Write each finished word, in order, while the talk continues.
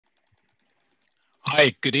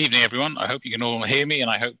Hi, good evening, everyone. I hope you can all hear me, and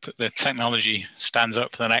I hope the technology stands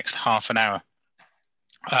up for the next half an hour.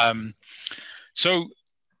 So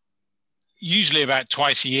usually about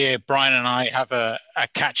twice a year, Brian and I have a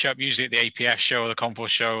catch up, usually at the APF show or the ComFor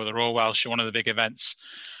show or the Royal Welsh show, one of the big events.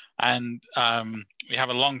 And we have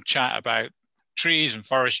a long chat about trees and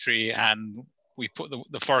forestry, and we put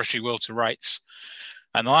the forestry world to rights.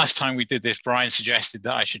 And the last time we did this, Brian suggested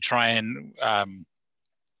that I should try and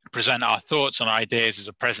present our thoughts and ideas as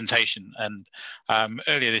a presentation. And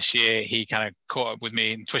earlier this year, he kind of caught up with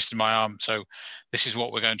me and twisted my arm. So this is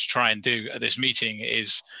what we're going to try and do at this meeting: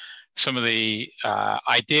 is some of the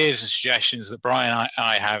ideas and suggestions that Brian and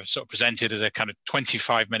I have sort of presented as a kind of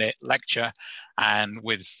 25-minute lecture, and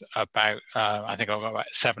with about, I think I've got about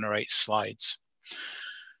 7 or 8 slides.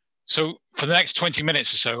 So for the next 20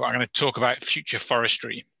 minutes or so, I'm going to talk about future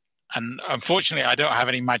forestry. And unfortunately, I don't have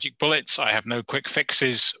any magic bullets. I have no quick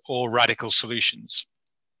fixes or radical solutions.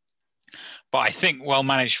 But I think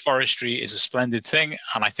well-managed forestry is a splendid thing,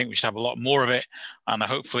 and I think we should have a lot more of it. And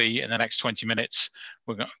hopefully in the next 20 minutes,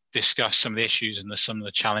 we're going to discuss some of the issues and some of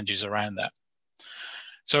the challenges around that.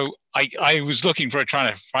 So I was looking for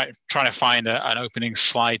trying to find an opening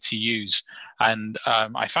slide to use. And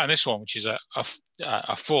I found this one, which is a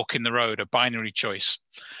fork in the road, a binary choice.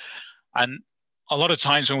 And a lot of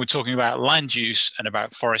times when we're talking about land use and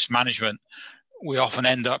about forest management, we often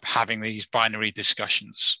end up having these binary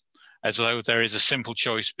discussions, as though there is a simple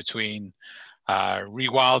choice between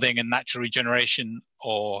rewilding and natural regeneration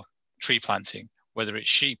or tree planting, whether it's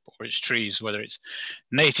sheep or it's trees, whether it's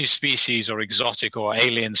native species or exotic or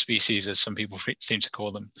alien species, as some people seem to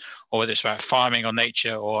call them, or whether it's about farming or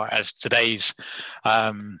nature, or as today's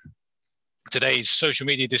social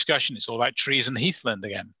media discussion, it's all about trees and heathland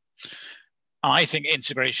again. I think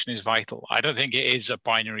integration is vital. I don't think it is a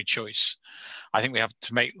binary choice. I think we have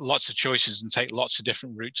to make lots of choices and take lots of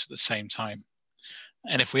different routes at the same time.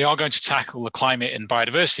 And if we are going to tackle the climate and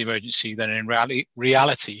biodiversity emergency, then in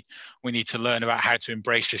reality, we need to learn about how to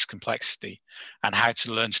embrace this complexity and how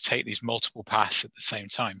to learn to take these multiple paths at the same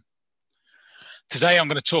time. Today, I'm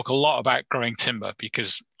going to talk a lot about growing timber,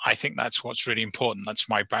 because I think that's what's really important. That's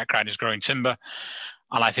my background, is growing timber.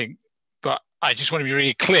 And but I just want to be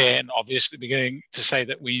really clear and obvious at the beginning to say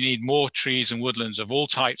that we need more trees and woodlands of all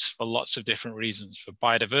types for lots of different reasons: for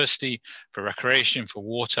biodiversity, for recreation, for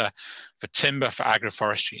water, for timber, for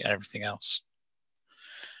agroforestry, and everything else.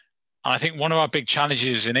 And I think one of our big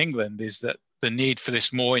challenges in England is that the need for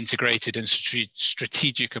this more integrated and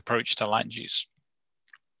strategic approach to land use.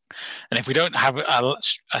 And if we don't have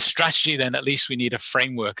a strategy, then at least we need a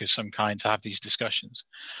framework of some kind to have these discussions.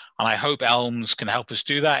 And I hope ELMS can help us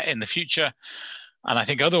do that in the future. And I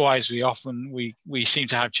think otherwise we seem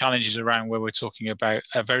to have challenges around where we're talking about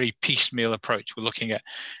a very piecemeal approach. We're looking at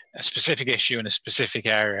a specific issue in a specific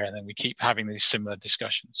area, and then we keep having these similar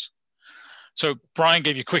discussions. So Brian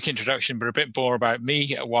gave you a quick introduction, but a bit more about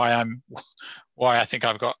me, why I'm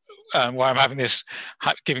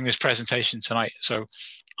giving this presentation tonight. So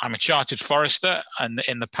I'm a chartered forester, and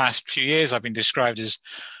in the past few years, I've been described as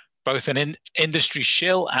both an industry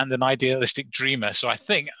shill and an idealistic dreamer. So I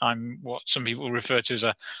think I'm what some people refer to as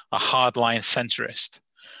a hardline centrist.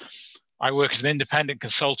 I work as an independent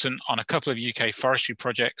consultant on a couple of UK forestry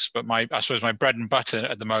projects, but I suppose my bread and butter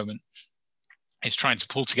at the moment is trying to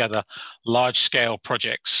pull together large-scale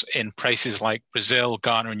projects in places like Brazil,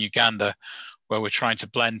 Ghana, and Uganda, where we're trying to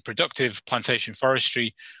blend productive plantation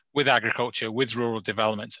forestry with agriculture, with rural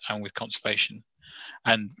development, and with conservation.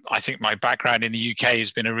 And I think my background in the UK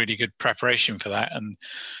has been a really good preparation for that. And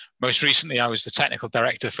most recently, I was the technical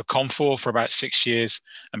director for ComFor for about 6 years.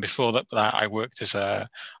 And before that, I worked as a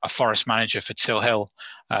forest manager for Till Hill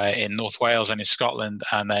in North Wales and in Scotland.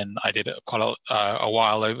 And then I did quite a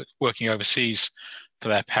while working overseas for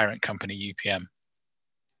their parent company, UPM.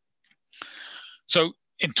 So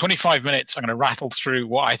in 25 minutes, I'm going to rattle through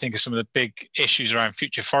what I think are some of the big issues around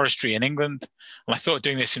future forestry in England. And I thought of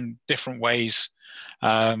doing this in different ways.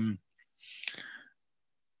 Let's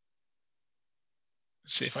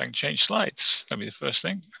see if I can change slides. That'll be the first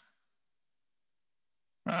thing.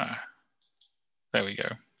 There we go.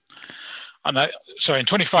 And so in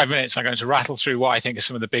 25 minutes, I'm going to rattle through what I think are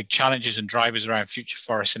some of the big challenges and drivers around future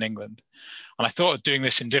forests in England. And I thought of doing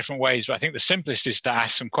this in different ways, but I think the simplest is to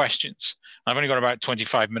ask some questions. I've only got about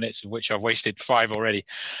 25 minutes, of which I've wasted 5 already.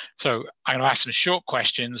 So I'm going to ask some short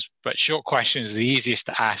questions, but short questions are the easiest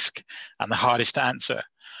to ask and the hardest to answer.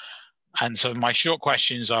 And so my short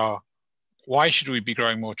questions are: why should we be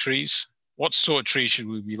growing more trees? What sort of trees should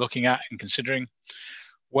we be looking at and considering?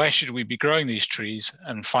 Where should we be growing these trees?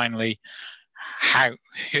 And finally,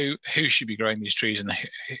 who should be growing these trees, and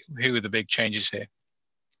who are the big changes here?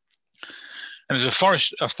 And there's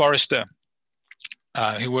a forester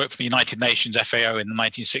who worked for the United Nations FAO in the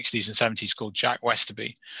 1960s and 70s called Jack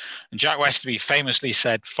Westerby. And Jack Westerby famously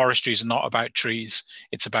said, forestry is not about trees,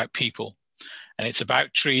 it's about people. And it's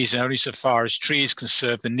about trees only so far as trees can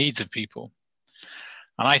serve the needs of people.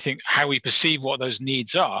 And I think how we perceive what those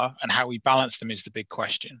needs are and how we balance them is the big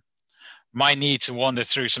question. My need to wander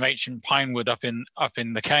through some ancient pine wood up in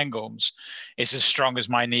the Cairngorms is as strong as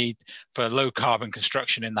my need for low carbon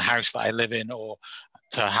construction in the house that I live in, or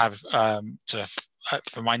to have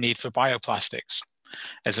for my need for bioplastics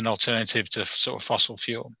as an alternative to sort of fossil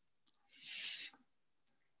fuel.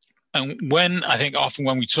 And I think often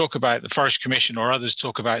when we talk about the Forest Commission or others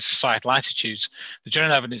talk about societal attitudes, the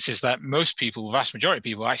general evidence is that most people, the vast majority of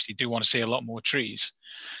people, actually do want to see a lot more trees.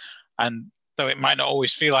 And though it might not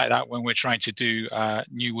always feel like that when we're trying to do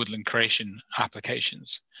new woodland creation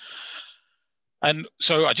applications. And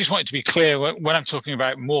so I just wanted to be clear, when I'm talking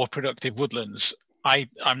about more productive woodlands,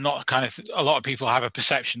 I'm not a lot of people have a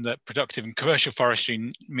perception that productive and commercial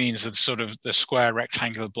forestry means that sort of the square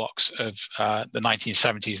rectangular blocks of the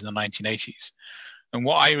 1970s and the 1980s. And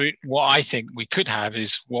what I think we could have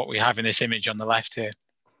is what we have in this image on the left here,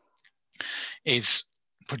 is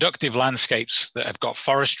productive landscapes that have got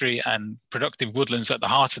forestry and productive woodlands at the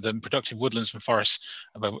heart of them, productive woodlands and forests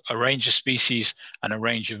of a range of species and a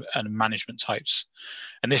range of management types.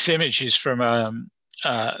 And this image is from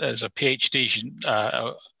there's a PhD,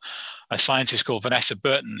 a scientist called Vanessa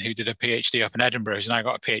Burton, who did a PhD up in Edinburgh, who's now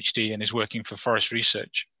got a PhD and is working for forest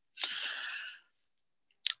research.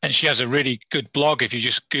 And she has a really good blog. If you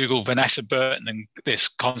just Google Vanessa Burton and this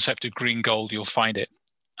concept of green gold, you'll find it.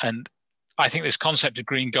 And I think this concept of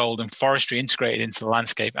green gold and forestry integrated into the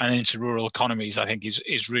landscape and into rural economies, I think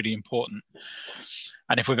is really important.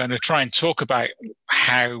 And if we're going to try and talk about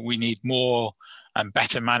how we need more and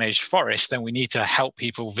better managed forests, then we need to help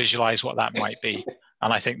people visualize what that might be.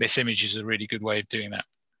 And I think this image is a really good way of doing that.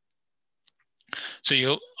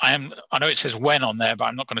 So I know it says when on there, but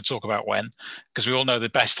I'm not going to talk about when, because we all know the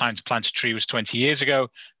best time to plant a tree was 20 years ago,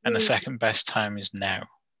 and the second best time is now.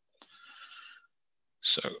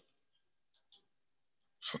 So,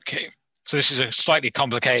 okay. So this is a slightly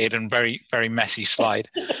complicated and very, very messy slide.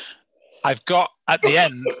 I've got at the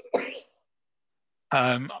end,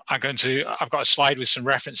 I've got a slide with some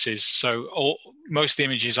references. So most of the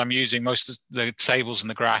images I'm using, most of the tables and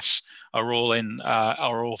the graphs are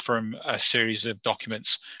all from a series of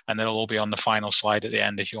documents, and they'll all be on the final slide at the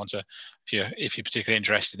end if you want to, if you're particularly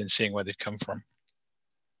interested in seeing where they've come from.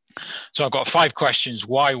 So I've got 5 questions: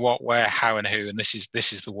 why, what, where, how, and who. And this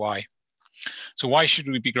is the why. So why should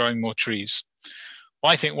we be growing more trees?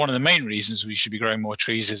 Well, I think one of the main reasons we should be growing more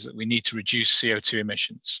trees is that we need to reduce CO2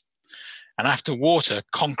 emissions. And after water,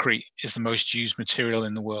 concrete is the most used material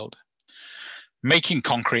in the world. Making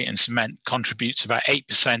concrete and cement contributes about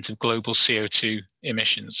 8% of global CO2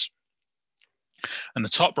 emissions. And the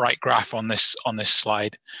top right graph on this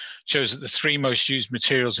slide shows that the 3 most used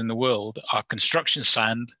materials in the world are construction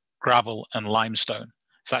sand, gravel, and limestone.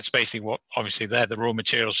 So that's basically obviously they're the raw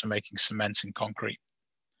materials for making cement and concrete.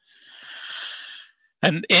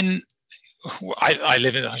 And I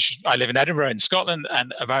live in Edinburgh in Scotland,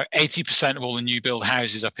 and about 80% of all the new build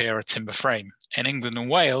houses up here are timber frame. In England and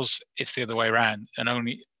Wales, it's the other way around, and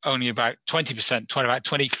only about 20%, about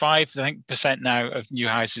 25% now of new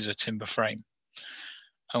houses are timber frame.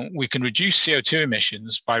 And we can reduce CO2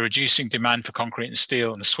 emissions by reducing demand for concrete and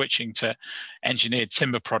steel and switching to engineered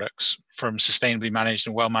timber products from sustainably managed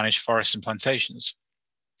and well-managed forests and plantations.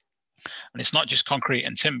 And it's not just concrete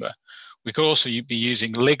and timber. We could also be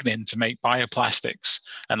using lignin to make bioplastics,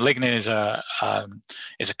 and lignin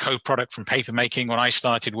is a co-product from paper making. When I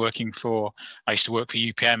started working I used to work for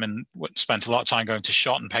UPM and spent a lot of time going to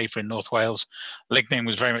Shotton Paper in North Wales. Lignin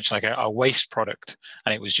was very much like a waste product,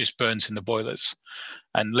 and it was just burnt in the boilers.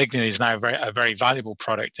 And lignin is now a very valuable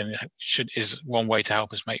product, and is one way to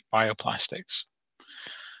help us make bioplastics.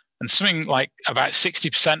 And something like about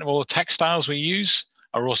 60% of all the textiles we use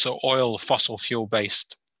are also oil or fossil fuel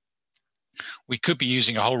based. We could be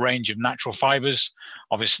using a whole range of natural fibers,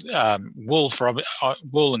 obviously wool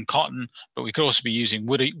and cotton, but we could also be using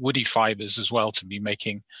woody fibers as well to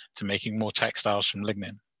making more textiles from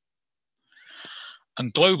lignin.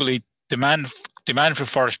 And globally, demand for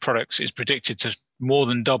forest products is predicted to more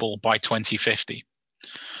than double by 2050.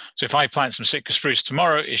 So if I plant some Sitka spruce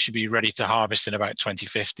tomorrow, it should be ready to harvest in about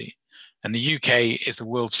 2050. And the UK is the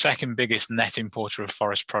world's 2nd biggest net importer of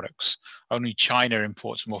forest products. Only China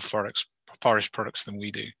imports more forest products than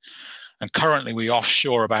we do. And currently we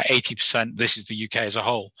offshore about 80%, this is the UK as a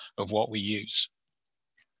whole, of what we use.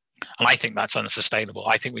 And I think that's unsustainable.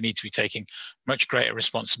 I think we need to be taking much greater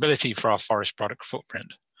responsibility for our forest product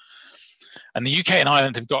footprint. And the UK and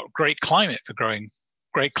Ireland have got great climate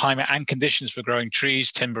and conditions for growing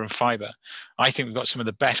trees, timber, and fiber. I think we've got some of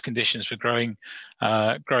the best conditions for growing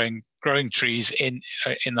trees in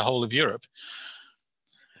the whole of Europe.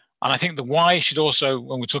 And I think the why should also,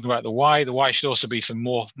 when we're talking about the why should also be for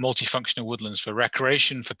more multifunctional woodlands, for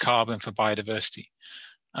recreation, for carbon, for biodiversity.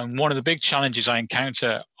 And one of the big challenges I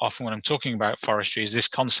encounter often when I'm talking about forestry is this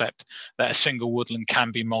concept that a single woodland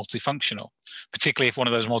can be multifunctional, particularly if one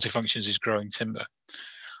of those multifunctions is growing timber.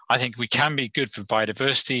 I think we can be good for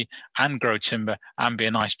biodiversity and grow timber and be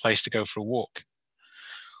a nice place to go for a walk.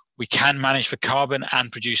 We can manage for carbon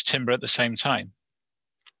and produce timber at the same time.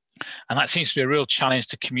 And that seems to be a real challenge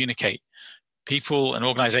to communicate. People and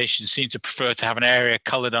organizations seem to prefer to have an area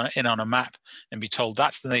colored in on a map and be told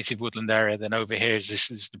that's the native woodland area, then over here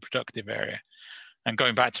this is the productive area. And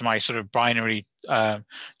going back to my sort of binary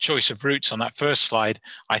choice of routes on that first slide,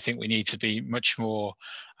 I think we need to be much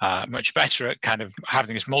better at kind of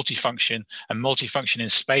having this multifunction in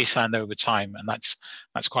space and over time. And that's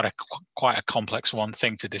quite a complex one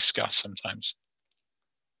thing to discuss sometimes.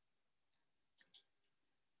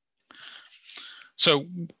 So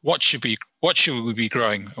what should we be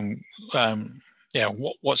growing?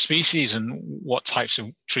 What species and what types of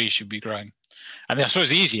trees should be growing? And I suppose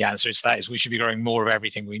the easy answer is we should be growing more of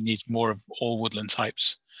everything. We need more of all woodland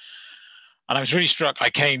types. And I was really struck.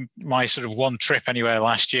 My sort of one trip anywhere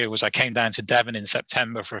last year was I came down to Devon in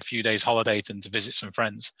September for a few days holiday and to visit some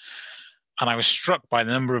friends. And I was struck by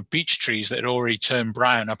the number of beech trees that had already turned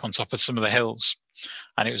brown up on top of some of the hills.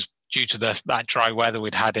 And it was due to that dry weather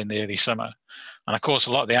we'd had in the early summer. And of course,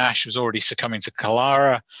 a lot of the ash was already succumbing to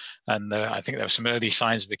cholera. And I think there were some early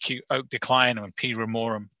signs of acute oak decline and P.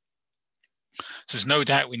 ramorum. So there's no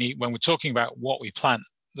doubt when we're talking about what we plant,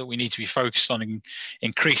 that we need to be focused on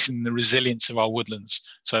increasing the resilience of our woodlands.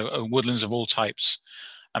 So woodlands of all types.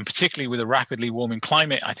 And particularly with a rapidly warming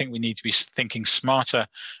climate, I think we need to be thinking smarter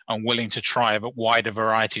and willing to try a wider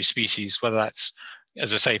variety of species, whether that's,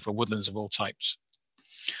 as I say, for woodlands of all types.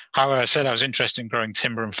 However, I said I was interested in growing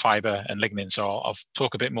timber and fiber and lignin, so I'll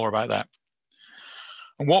talk a bit more about that.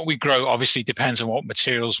 And what we grow obviously depends on what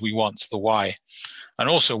materials we want, the why, and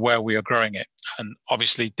also where we are growing it. And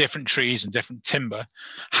obviously different trees and different timber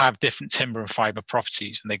have different timber and fiber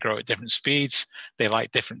properties, and they grow at different speeds. They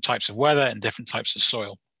like different types of weather and different types of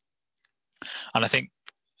soil. And I think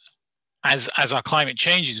as our climate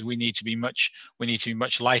changes, we need to be much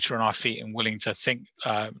lighter on our feet and willing to think,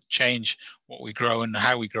 change what we grow and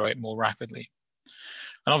how we grow it more rapidly.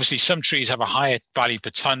 And obviously some trees have a higher value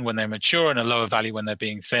per ton when they're mature and a lower value when they're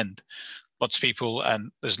being thinned. Lots of people,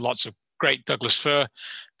 and there's lots of great Douglas fir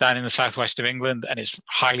down in the southwest of England, and it's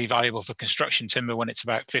highly valuable for construction timber when it's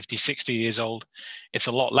about 50, 60 years old. It's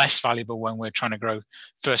a lot less valuable when we're trying to grow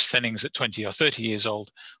first thinnings at 20 or 30 years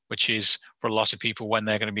old, which is for a lot of people when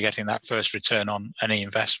they're going to be getting that first return on any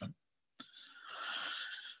investment.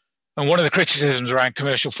 And one of the criticisms around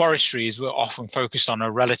commercial forestry is we're often focused on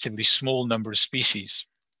a relatively small number of species,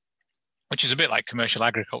 which is a bit like commercial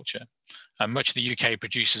agriculture. And much of the UK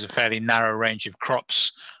produces a fairly narrow range of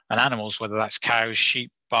crops and animals, whether that's cows,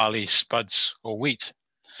 sheep, barley, spuds, or wheat.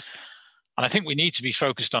 And I think we need to be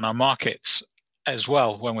focused on our markets as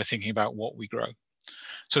well when we're thinking about what we grow.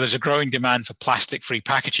 So there's a growing demand for plastic-free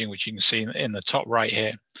packaging, which you can see in the top right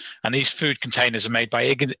here. And these food containers are made by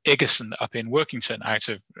Iggerson up in Workington,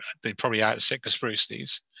 they're probably out of Sitka spruce,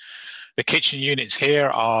 these. The kitchen units here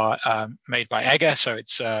are made by Egger, so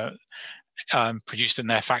it's produced in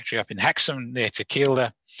their factory up in Hexham near to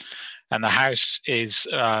Kielder. And the house is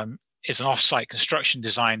an off-site construction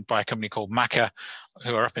designed by a company called MICFor,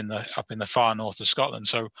 who are up in the far north of Scotland.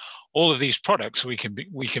 So all of these products we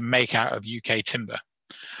can make out of UK timber,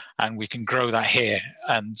 and we can grow that here.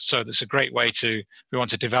 And so that's a great way we want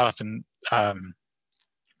to develop and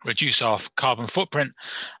reduce our carbon footprint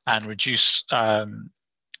and reduce our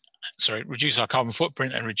carbon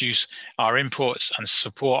footprint and reduce our imports and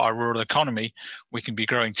support our rural economy. We can be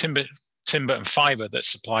growing timber and fiber that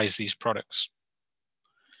supplies these products.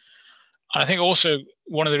 And I think also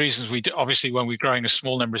one of the reasons obviously when we're growing a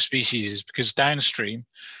small number of species is because downstream,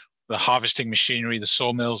 the harvesting machinery, the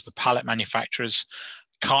sawmills, the pallet manufacturers,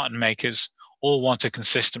 carton makers all want a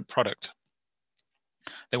consistent product.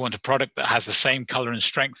 They want a product that has the same color and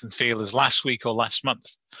strength and feel as last week or last month.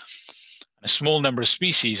 And a small number of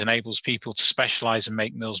species enables people to specialize and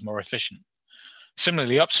make mills more efficient.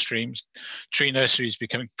 Similarly, upstream, tree nurseries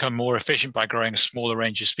become more efficient by growing a smaller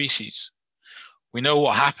range of species. We know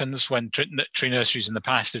what happens when tree nurseries in the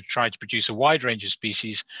past have tried to produce a wide range of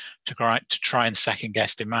species to try and second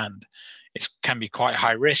guess demand. It can be quite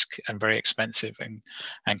high risk and very expensive,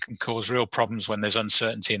 and can cause real problems when there's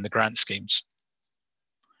uncertainty in the grant schemes.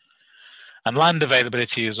 And land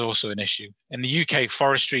availability is also an issue. In the UK,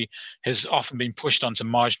 forestry has often been pushed onto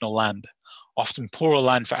marginal land, often poorer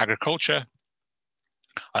land for agriculture,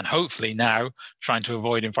 and hopefully now trying to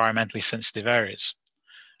avoid environmentally sensitive areas.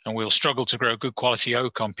 And we'll struggle to grow good quality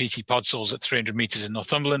oak on PT podsols at 300 metres in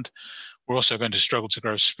Northumberland. We're also going to struggle to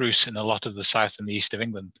grow spruce in a lot of the south and the east of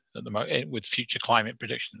England at the moment with future climate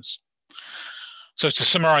predictions. So to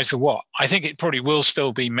summarise the what, I think it probably will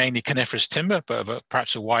still be mainly coniferous timber, but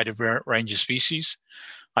perhaps a wider range of species.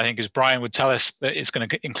 I think, as Brian would tell us, that it's going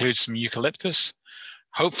to include some eucalyptus,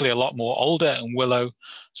 hopefully a lot more alder and willow,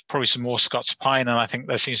 probably some more Scots pine, and I think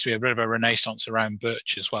there seems to be a bit of a renaissance around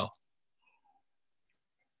birch as well.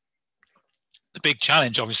 The big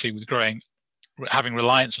challenge, obviously, with having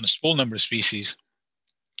reliance on a small number of species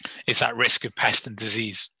is that risk of pest and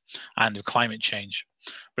disease and of climate change.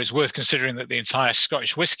 But it's worth considering that the entire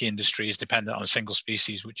Scottish whisky industry is dependent on a single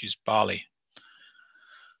species, which is barley.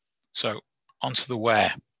 So onto the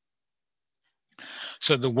where.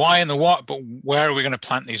 So the why and the what, but where are we going to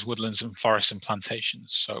plant these woodlands and forests and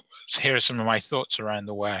plantations? So here are some of my thoughts around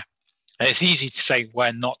the where. And it's easy to say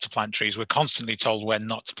where not to plant trees. We're constantly told where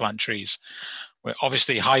not to plant trees. We're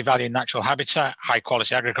obviously high value natural habitat, high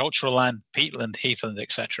quality agricultural land, peatland, heathland,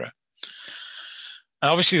 etc. And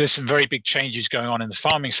obviously there's some very big changes going on in the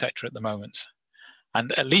farming sector at the moment.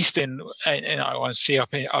 And at least I want to see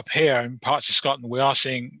up here in parts of Scotland, we are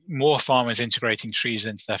seeing more farmers integrating trees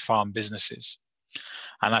into their farm businesses.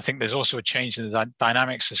 And I think there's also a change in the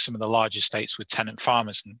dynamics of some of the larger estates with tenant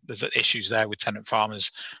farmers. And there's issues there with tenant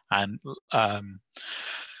farmers and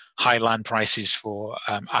high land prices for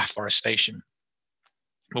afforestation.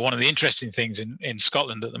 But one of the interesting things in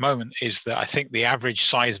Scotland at the moment is that I think the average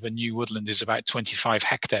size of a new woodland is about 25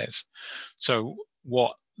 hectares. So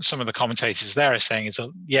what some of the commentators there are saying is,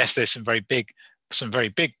 yes, there's some very big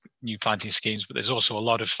new planting schemes, but there's also a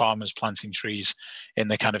lot of farmers planting trees in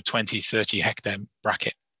the kind of 20, 30 hectare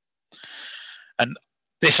bracket. And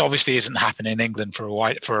this obviously isn't happening in England for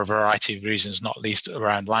a variety of reasons, not least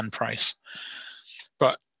around land price.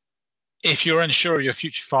 But if you're unsure of your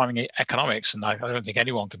future farming economics, and I don't think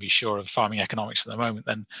anyone can be sure of farming economics at the moment,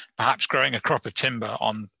 then perhaps growing a crop of timber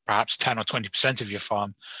on perhaps 10 or 20% of your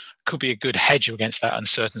farm could be a good hedge against that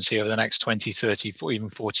uncertainty over the next 20, 30, or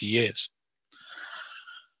even 40 years.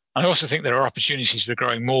 I also think there are opportunities for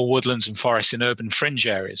growing more woodlands and forests in urban fringe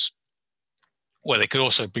areas, where they could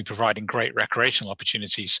also be providing great recreational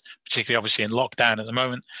opportunities, particularly obviously in lockdown at the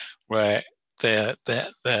moment, where the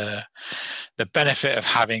benefit of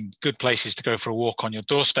having good places to go for a walk on your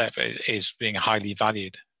doorstep is being highly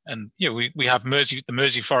valued. And we have the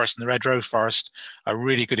Mersey Forest and the Red Rose Forest are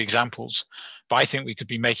really good examples, but I think we could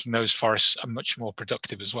be making those forests much more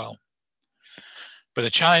productive as well. But the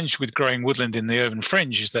challenge with growing woodland in the urban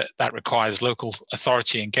fringe is that requires local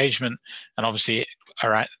authority engagement and obviously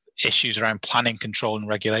issues around planning, control and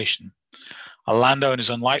regulation. A landowner is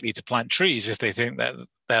unlikely to plant trees if they think that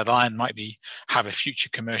their land might have a future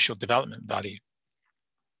commercial development value.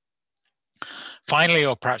 Finally,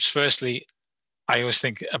 or perhaps firstly, I always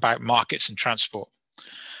think about markets and transport.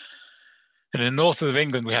 In the north of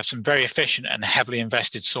England, we have some very efficient and heavily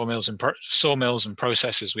invested sawmills and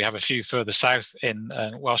processors. We have a few further south in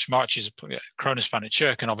Welsh Marches, Kronospan at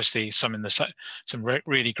Chirk, and obviously some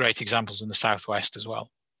really great examples in the southwest as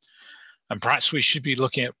well. And perhaps we should be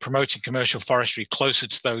looking at promoting commercial forestry closer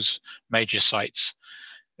to those major sites.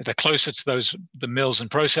 If they're closer to the mills and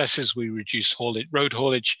processors, we reduce road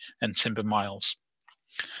haulage and timber miles.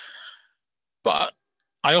 But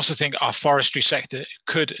I also think our forestry sector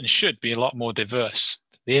could and should be a lot more diverse.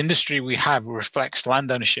 The industry we have reflects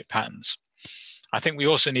land ownership patterns. I think we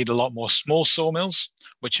also need a lot more small sawmills,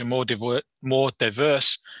 which are more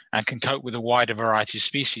diverse and can cope with a wider variety of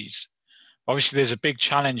species. Obviously, there's a big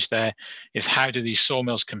challenge there, is how do these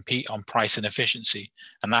sawmills compete on price and efficiency?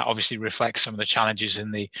 And that obviously reflects some of the challenges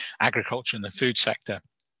in the agriculture and the food sector.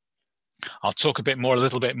 I'll talk a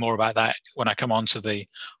little bit more about that when I come onto the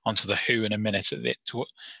who in a minute.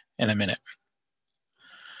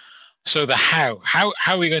 So the how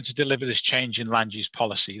are we going to deliver this change in land use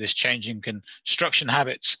policy, this change in construction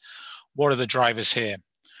habits? What are the drivers here?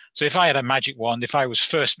 So if I had a magic wand, if I was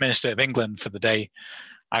First Minister of England for the day,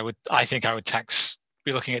 I think I would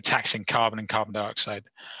be looking at taxing carbon and carbon dioxide.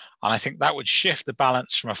 And I think that would shift the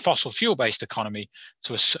balance from a fossil fuel-based economy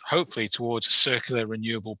to hopefully towards a circular,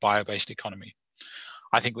 renewable, bio-based economy.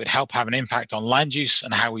 I think would help have an impact on land use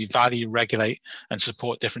and how we value, regulate, and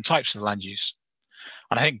support different types of land use.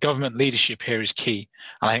 And I think government leadership here is key.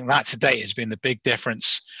 And I think that to date has been the big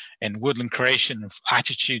difference in woodland creation and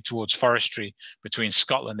attitude towards forestry between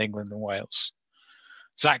Scotland, England, and Wales.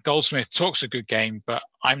 Zach Goldsmith talks a good game, but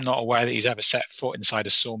I'm not aware that he's ever set foot inside a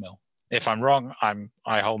sawmill. If I'm wrong,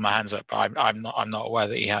 I hold my hands up, but I'm not aware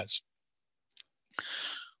that he has.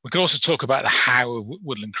 We could also talk about the how of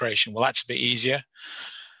woodland creation. Well, that's a bit easier.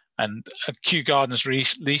 And Kew Gardens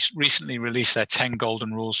recently released their 10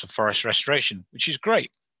 golden rules for forest restoration, which is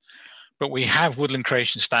great. But we have woodland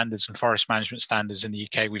creation standards and forest management standards in the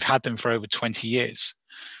UK. We've had them for over 20 years.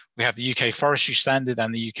 We have the UK Forestry Standard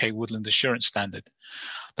and the UK Woodland Assurance Standard.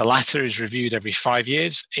 The latter is reviewed every 5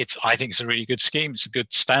 years. I think it's a really good scheme. It's a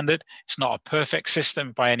good standard. It's not a perfect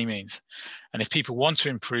system by any means. And if people want to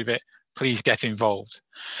improve it, please get involved.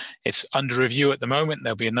 It's under review at the moment.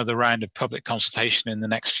 There'll be another round of public consultation in the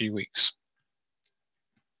next few weeks.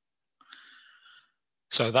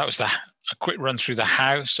 So that was a quick run through the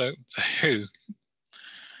how. So the who.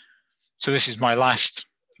 So this is my last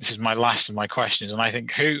of my questions. And I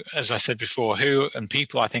think who, as I said before, who and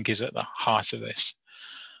people, I think, is at the heart of this.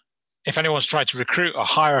 If anyone's tried to recruit or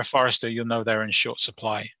hire a forester, you'll know they're in short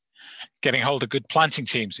supply. Getting hold of good planting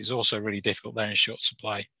teams is also really difficult. They're in short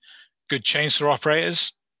supply. Good chainsaw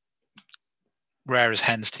operators, rare as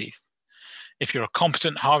hen's teeth. If you're a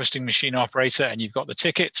competent harvesting machine operator and you've got the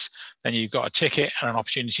tickets, then you've got a ticket and an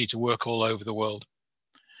opportunity to work all over the world.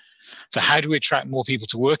 So how do we attract more people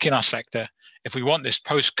to work in our sector? If we want this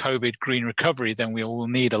post-COVID green recovery, then we will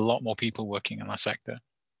need a lot more people working in our sector.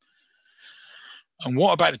 And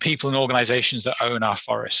what about the people and organizations that own our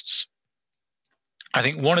forests? I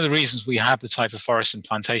think one of the reasons we have the type of forests and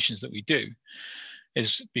plantations that we do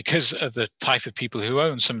is because of the type of people who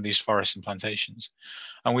own some of these forests and plantations.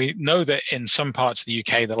 And we know that in some parts of the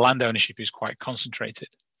UK, the land ownership is quite concentrated.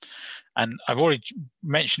 And I've already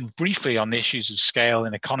mentioned briefly on the issues of scale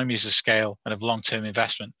and economies of scale and of long-term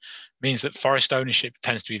investment means that forest ownership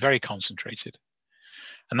tends to be very concentrated.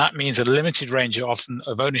 And that means a limited range of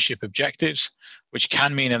ownership objectives, which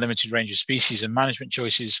can mean a limited range of species and management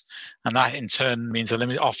choices. And that in turn means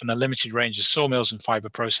often a limited range of sawmills and fiber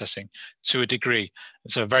processing to a degree.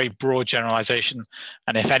 It's a very broad generalization.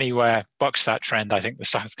 And if anywhere bucks that trend, I think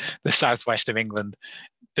the southwest of England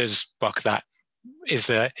does buck that, is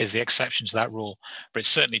the exception to that rule. But it's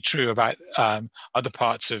certainly true about other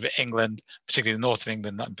parts of England, particularly the north of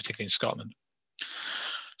England, and particularly in Scotland.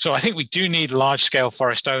 So I think we do need large-scale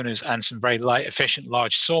forest owners and some very light, efficient,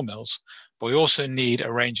 large sawmills, but we also need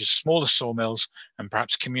a range of smaller sawmills and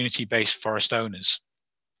perhaps community-based forest owners.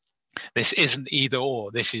 This isn't either or,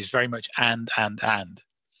 this is very much and.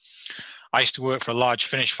 I used to work for a large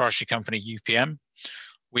Finnish forestry company, UPM.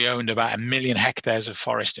 We owned about 1 million hectares of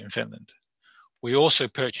forest in Finland. We also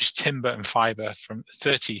purchased timber and fiber from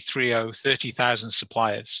 30,000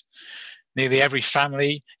 suppliers. Nearly every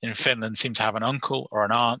family in Finland seemed to have an uncle or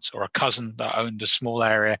an aunt or a cousin that owned a small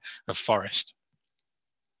area of forest.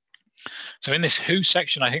 So in this who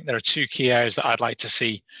section, I think there are two key areas that I'd like to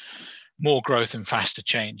see more growth and faster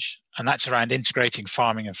change. And that's around integrating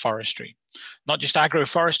farming and forestry. Not just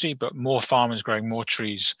agroforestry, but more farmers growing more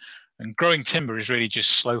trees. And growing timber is really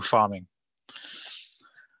just slow farming.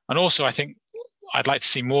 And also, I think I'd like to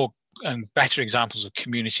see more and better examples of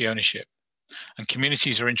community ownership. And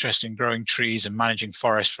communities are interested in growing trees and managing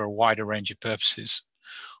forests for a wider range of purposes.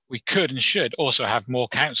 We could and should also have more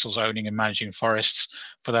councils owning and managing forests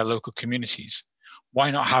for their local communities.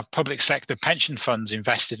 Why not have public sector pension funds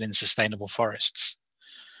invested in sustainable forests?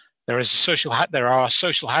 There are social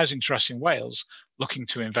housing trusts in Wales looking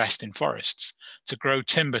to invest in forests, to grow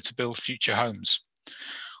timber to build future homes.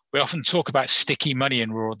 We often talk about sticky money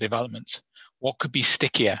in rural development. What could be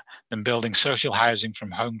stickier than building social housing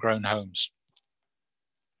from homegrown homes?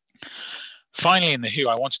 Finally, in the who,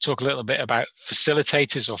 I want to talk a little bit about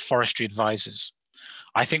facilitators or forestry advisors.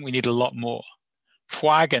 I think we need a lot more.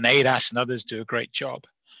 FWAG and ADAS and others do a great job.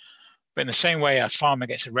 But in the same way a farmer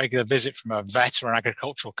gets a regular visit from a vet or an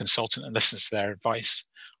agricultural consultant and listens to their advice,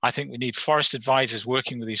 I think we need forest advisors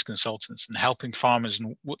working with these consultants and helping farmers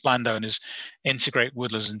and landowners integrate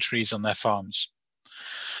woodlands and trees on their farms.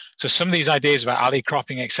 So some of these ideas about alley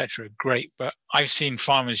cropping, etc., are great, but I've seen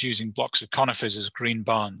farmers using blocks of conifers as green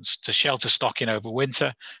barns to shelter stock in over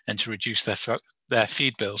winter and to reduce their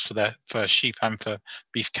feed bills for sheep and for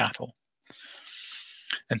beef cattle.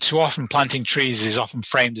 And too often planting trees is often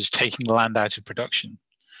framed as taking the land out of production.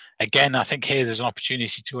 Again, I think here there's an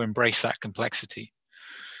opportunity to embrace that complexity.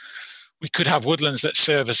 We could have woodlands that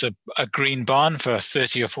serve as a green barn for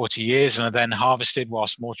 30 or 40 years and are then harvested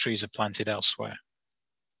whilst more trees are planted elsewhere.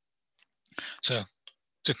 So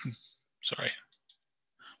to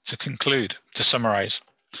conclude, to summarize,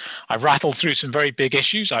 I've rattled through some very big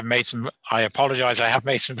issues. I apologize, I have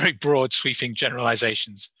made some very broad, sweeping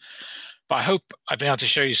generalizations. But I hope I've been able to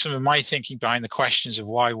show you some of my thinking behind the questions of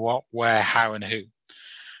why, what, where, how, and who.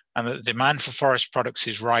 And that the demand for forest products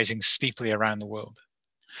is rising steeply around the world.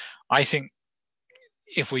 I think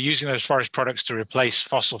if we're using those forest products to replace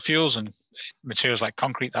fossil fuels and materials like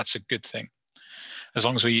concrete, that's a good thing, as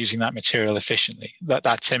long as we're using that material efficiently,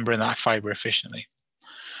 that timber and that fiber efficiently.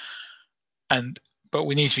 But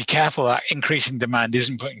we need to be careful that increasing demand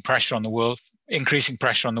isn't putting pressure on the world, increasing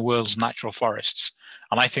pressure on the world's natural forests.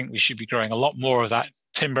 And I think we should be growing a lot more of that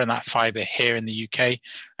timber and that fiber here in the UK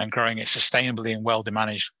and growing it sustainably in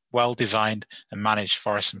well-designed and managed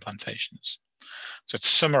forests and plantations. So to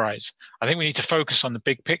summarize, I think we need to focus on the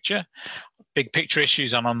big picture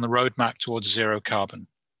issues, and on the roadmap towards zero carbon.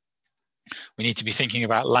 We need to be thinking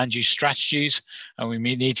about land use strategies, and we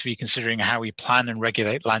need to be considering how we plan and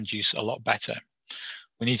regulate land use a lot better.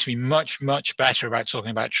 We need to be much, much better about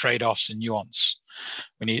talking about trade-offs and nuance.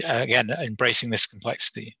 We need, again, embracing this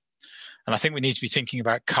complexity. And I think we need to be thinking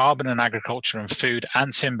about carbon and agriculture and food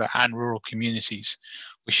and timber and rural communities.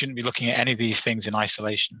 We shouldn't be looking at any of these things in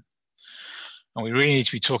isolation. And we really need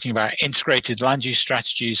to be talking about integrated land use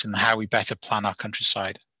strategies and how we better plan our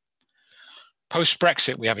countryside.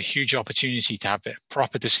 Post-Brexit, we have a huge opportunity to have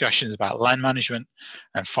proper discussions about land management,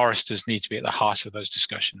 and foresters need to be at the heart of those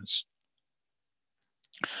discussions.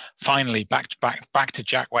 Finally, back to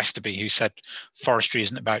Jack Westerby, who said forestry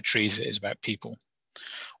isn't about trees, it is about people.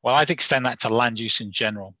 Well, I'd extend that to land use in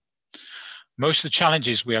general. Most of the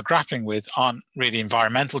challenges we are grappling with aren't really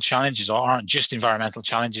environmental challenges, or aren't just environmental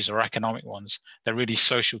challenges or economic ones. They're really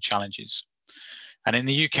social challenges. And in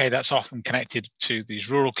the UK, that's often connected to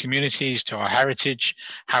these rural communities, to our heritage,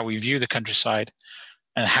 how we view the countryside,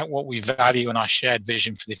 and what we value in our shared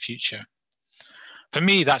vision for the future. For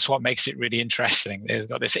me, that's what makes it really interesting. They've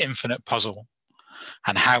got this infinite puzzle,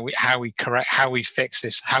 and how we fix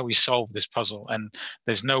this, how we solve this puzzle. And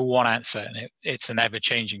there's no one answer, and it's an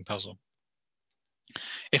ever-changing puzzle.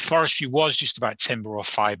 If forestry was just about timber or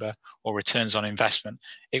fiber or returns on investment,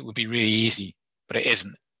 it would be really easy, but it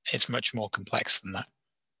isn't. It's much more complex than that.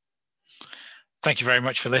 Thank you very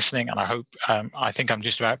much for listening, and I hope, I think I'm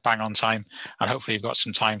just about bang on time, and hopefully you've got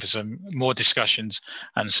some time for some more discussions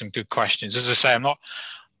and some good questions. As I say,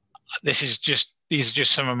 these are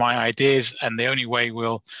just some of my ideas, and the only way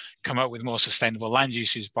we'll come up with more sustainable land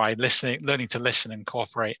use is by learning to listen and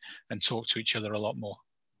cooperate and talk to each other a lot more.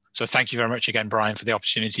 So thank you very much again, Brian, for the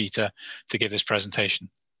opportunity to give this presentation.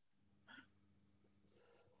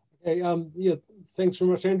 Okay, yeah, thanks very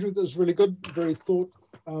much, Andrew. That was really good, very thoughtful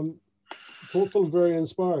and very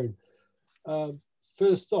inspiring.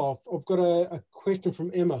 First off, I've got a question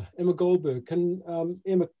from Emma Goldberg.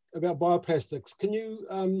 Emma, about bioplastics. Can you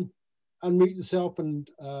unmute yourself and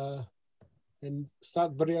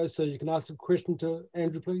start the video so you can ask a question to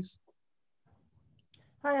Andrew, please?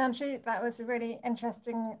 Hi, Andrew. That was a really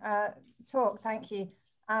interesting talk. Thank you.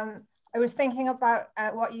 I was thinking about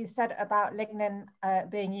what you said about lignin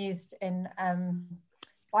being used in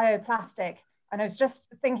bioplastic. And I was just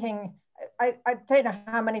thinking, I don't know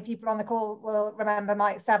how many people on the call will remember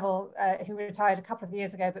Mike Seville, who retired a couple of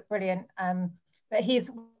years ago, but brilliant. But he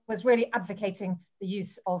was really advocating the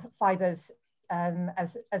use of fibres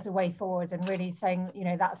as a way forward, and really saying, you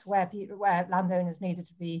know, that's where landowners needed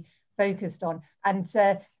to be focused on. And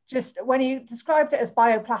just when you described it as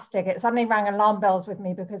bioplastic, it suddenly rang alarm bells with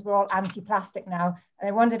me, because we're all anti-plastic now. And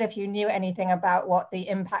I wondered if you knew anything about what the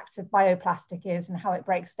impact of bioplastic is and how it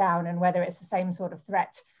breaks down, and whether it's the same sort of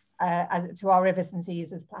threat to our rivers and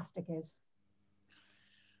seas as plastic is.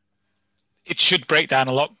 It should break down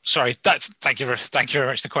a lot. Sorry, thank you very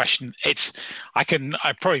much for the question.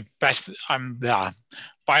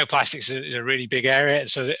 Bioplastics is a really big area.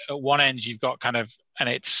 So at one end you've got and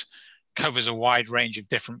it covers a wide range of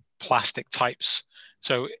different plastic types.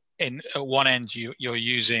 So at one end you're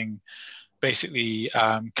using basically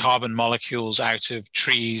carbon molecules out of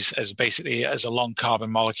trees as a long carbon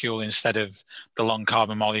molecule, instead of the long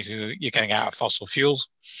carbon molecule you're getting out of fossil fuels.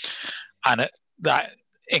 And that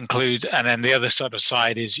includes, and then the other sort of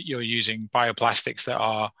side is you're using bioplastics that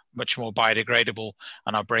are much more biodegradable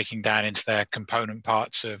and are breaking down into their component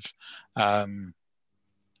parts of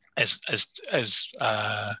as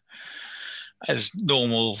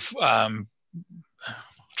normal.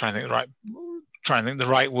 Trying to think the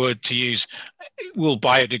right word to use, will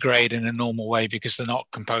biodegrade in a normal way, because they're not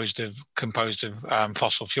composed of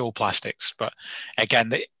fossil fuel plastics. But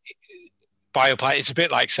again, it's a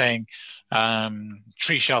bit like saying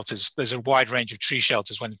tree shelters. There's a wide range of tree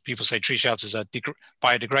shelters. When people say tree shelters are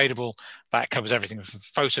biodegradable, that covers everything from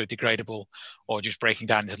photodegradable or just breaking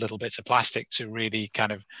down into little bits of plastic to really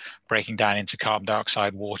kind of breaking down into carbon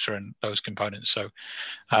dioxide, water, and those components. So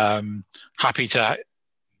happy to,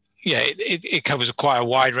 yeah, it covers quite a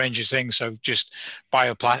wide range of things. So just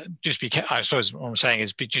I suppose what I'm saying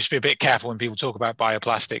is just be a bit careful when people talk about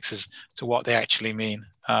bioplastics as to what they actually mean.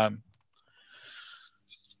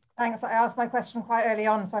 Thanks. I asked my question quite early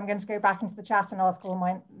on, so I'm going to go back into the chat and ask all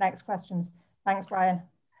my next questions. Thanks, Brian.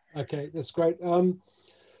 Okay, that's great. Colin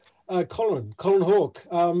Hawke,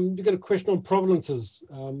 you got a question on provenances.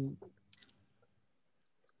 You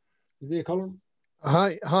there, Colin?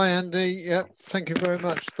 Hi, Andy. Yeah, thank you very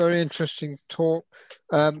much. Very interesting talk.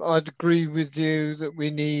 I'd agree with you that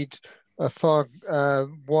we need a far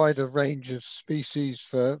wider range of species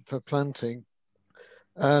for planting.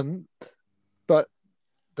 But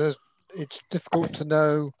it's difficult to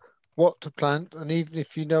know what to plant, and even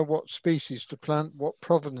if you know what species to plant, what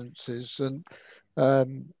provenances, and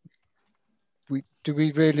do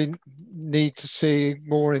we really need to see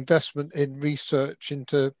more investment in research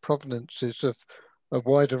into provenances of a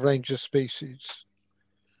wider range of species?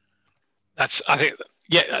 I think,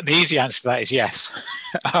 yeah, the easy answer to that is yes.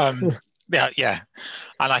 Yeah,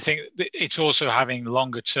 and I think it's also having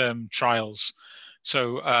longer term trials.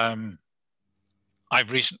 So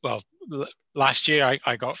last year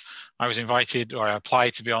I was invited, or I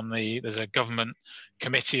applied to be on there's a government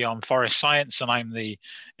committee on forest science, and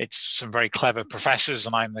it's some very clever professors,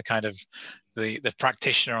 and I'm the kind of the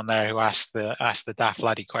practitioner on there who asked the daft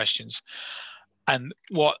laddie questions. And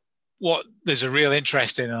what there's a real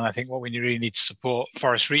interest in, and I think what we really need to support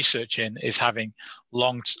forest research in, is having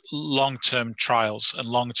long-term trials and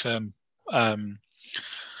long-term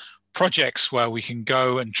projects where we can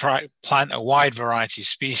go and plant a wide variety of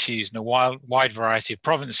species and a wide variety of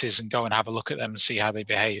provinces and go and have a look at them and see how they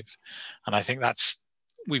behave. And I think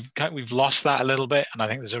we've lost that a little bit, and I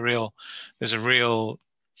think there's a real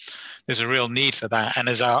need for that. And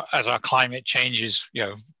as our climate changes,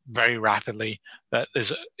 very rapidly, that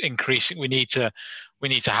there's increasing, we need to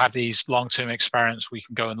have these long-term experiments we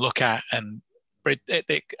can go and look at. And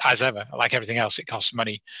as ever, like everything else, it costs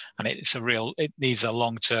money, and it needs a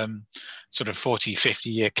long-term sort of 40-50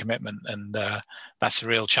 year commitment. And that's a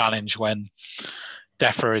real challenge when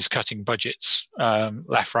DEFRA is cutting budgets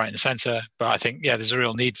left, right, and centre. But I think, yeah, there's a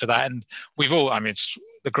real need for that. And it's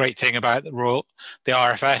the great thing about the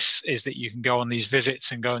RFS is that you can go on these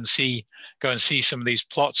visits and go and see some of these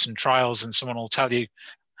plots and trials, and someone will tell you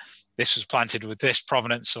this was planted with this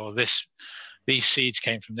provenance, or these seeds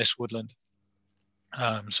came from this woodland.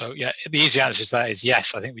 So yeah, the easy answer to that is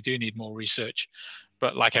yes. I think we do need more research,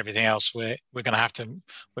 but like everything else, we're going to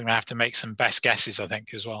have to make some best guesses, I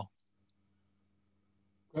think, as well.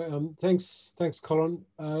 Thanks, Colin.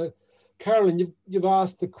 Carolyn, you've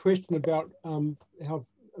asked a question about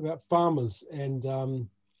about farmers and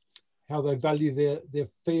how they value their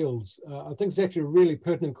fields. I think it's actually a really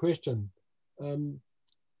pertinent question. Can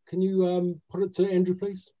you put it to Andrew,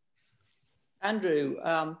 please? Andrew,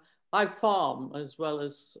 I farm as well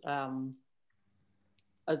as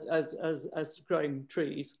growing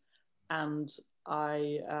trees, and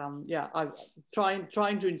I'm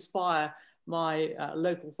trying to inspire my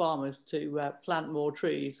local farmers to plant more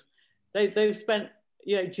trees. They've spent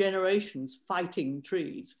generations fighting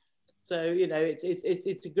trees, so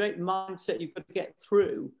it's a great mindset you've got to get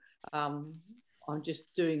through. I'm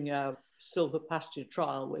just doing a silver pasture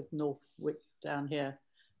trial with Northwick down here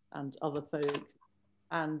and other folk.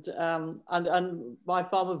 And my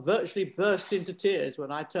farmer virtually burst into tears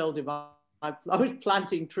when I told him I was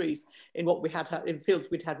planting trees in what we had in fields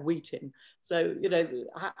we'd had wheat in. So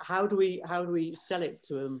how do we sell it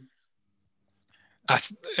to them?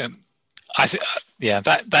 I think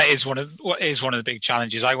that is one of the big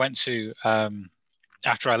challenges. I went to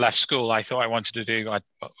after I left school, I thought I wanted to do.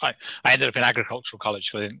 I ended up in agricultural college,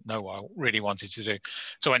 so I didn't know what I really wanted to do.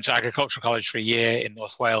 So I went to agricultural college for a year in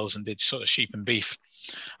North Wales and did sort of sheep and beef.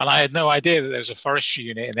 And I had no idea that there was a forestry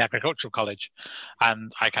unit in the agricultural college.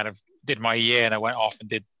 And I kind of did my year and I went off and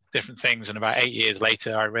did different things. And about 8 years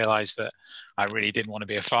later, I realized that I really didn't want to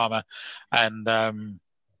be a farmer. And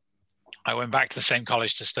I went back to the same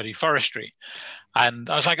college to study forestry. And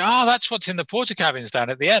I was like, oh, that's what's in the porter cabins down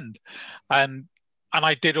at the end. And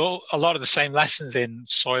I did a lot of the same lessons in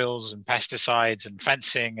soils and pesticides and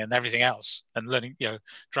fencing and everything else, and learning,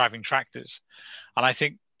 driving tractors. And I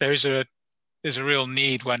think there's a real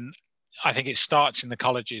need when I think it starts in the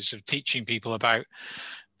colleges of teaching people about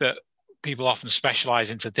that people often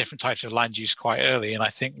specialize into different types of land use quite early. And I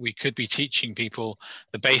think we could be teaching people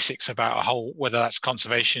the basics about a whole, whether that's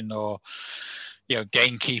conservation or,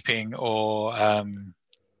 gamekeeping or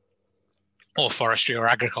forestry or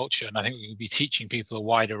agriculture. And I think we could be teaching people a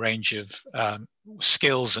wider range of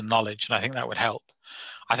skills and knowledge. And I think that would help.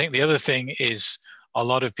 I think the other thing is a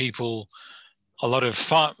lot of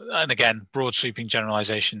farm, and again, broad sweeping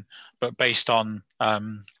generalization, but based on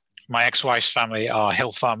my ex-wife's family are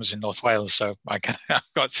hill farmers in North Wales, so I've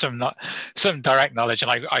got some direct knowledge,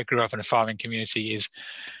 and I grew up in a farming community. Is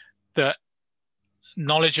that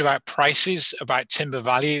knowledge about prices, about timber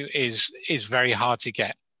value, is very hard to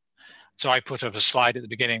get. So I put up a slide at the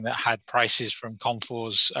beginning that had prices from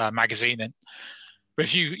CIFOR's magazine, and but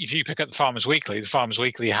if you pick up the Farmers Weekly, the Farmers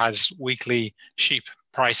Weekly has weekly sheep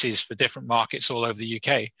prices for different markets all over the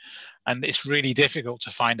UK, and it's really difficult to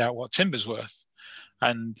find out what timber's worth.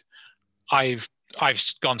 And I've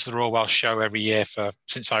gone to the Royal Welsh Show every year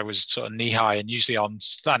since I was sort of knee high, and usually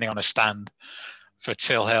standing on a stand for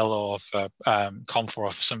Till Hill or for CIFOR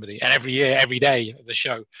or for somebody. And every year, every day of the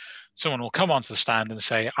show, someone will come onto the stand and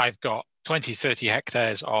say, I've got 20, 30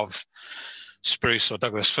 hectares of spruce or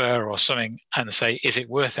Douglas fir or something, and say, is it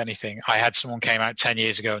worth anything? I had someone came out 10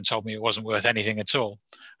 years ago and told me it wasn't worth anything at all.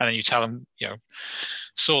 And then you tell them,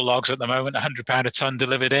 saw logs at the moment, £100 a ton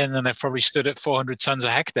delivered in, and they've probably stood at 400 tons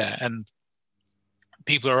a hectare. And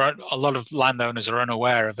a lot of landowners are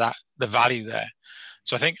unaware of that, the value there.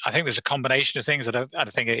 So I think there's a combination of things. I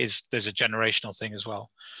think there's a generational thing as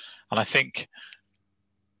well. And I think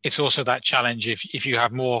it's also that challenge if you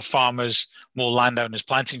have more farmers, more landowners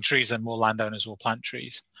planting trees, then more landowners will plant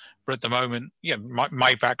trees. But at the moment,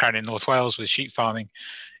 my background in North Wales with sheep farming,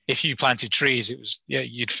 if you planted trees, it was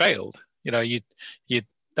you'd failed. Why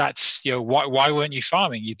weren't you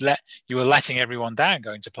farming? You were letting everyone down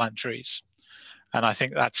going to plant trees. And I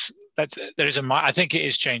think I think it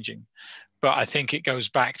is changing, but I think it goes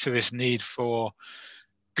back to this need for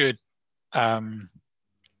good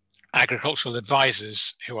agricultural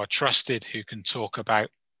advisors who are trusted, who can talk about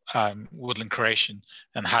woodland creation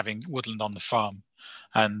and having woodland on the farm.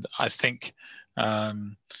 And I think, I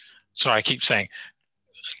keep saying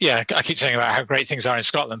about how great things are in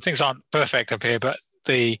Scotland. Things aren't perfect up here, but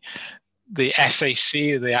the SAC,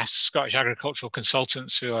 the Scottish Agricultural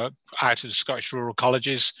Consultants, who are out of the Scottish rural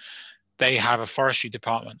colleges, they have a forestry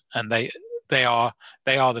department, and they are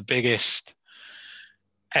the biggest.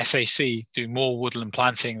 SAC do more woodland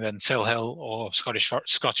planting than Till Hill or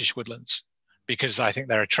Scottish Woodlands, because I think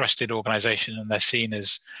they're a trusted organisation and they're seen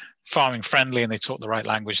as farming friendly, and they talk the right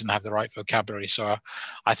language and have the right vocabulary. So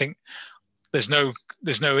I think there's no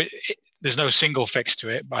single fix to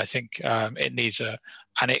it, but I think it needs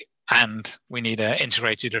we need an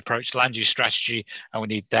integrated approach to land use strategy, and we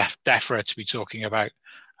need DEFRA to be talking about.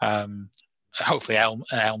 Hopefully,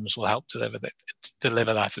 ELMS will help deliver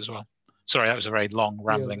that as well. Sorry, that was a very long,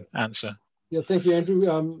 rambling answer. Yeah, thank you, Andrew.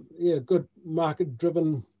 Good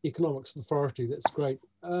market-driven economics for forestry. That's great.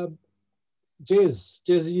 Jez,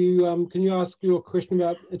 can you ask your question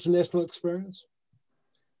about international experience?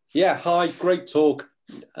 Yeah, hi, great talk.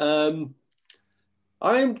 I'm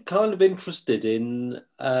kind of interested in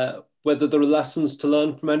whether there are lessons to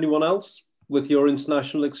learn from anyone else with your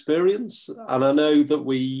international experience. And I know that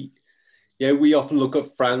we often look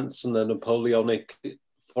at France and the Napoleonic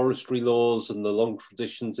forestry laws and the long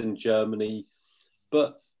traditions in Germany,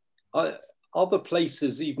 but other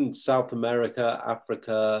places, even South America,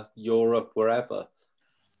 Africa, Europe, wherever,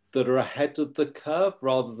 that are ahead of the curve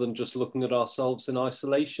rather than just looking at ourselves in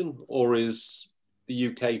isolation? Or is the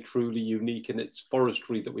UK truly unique in its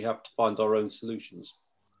forestry that we have to find our own solutions?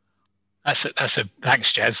 Thanks,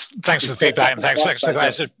 Jez. Thanks for the feedback, and thanks.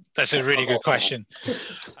 That's a really good question.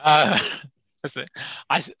 I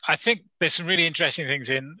think there's some really interesting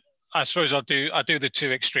things in. I suppose I'll do the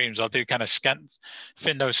two extremes. I'll do kind of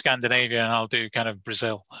Finno-Scandinavia, and I'll do kind of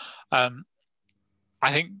Brazil. I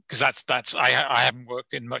think because I haven't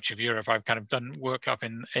worked in much of Europe. I've kind of done work up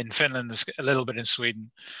in Finland, a little bit in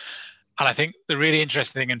Sweden, and I think the really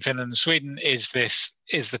interesting thing in Finland and Sweden is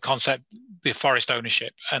the concept, the forest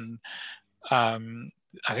ownership, and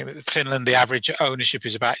I think that in Finland, the average ownership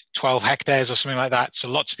is about 12 hectares or something like that. So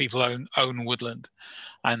lots of people own woodland.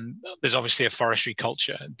 And there's obviously a forestry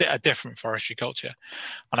culture, a different forestry culture.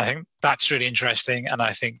 And I think that's really interesting. And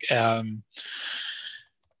I think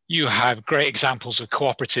you have great examples of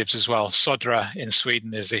cooperatives as well. Södra in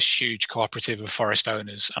Sweden is this huge cooperative of forest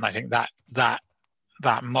owners. And I think that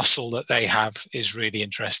muscle that they have is really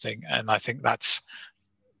interesting. And I think that's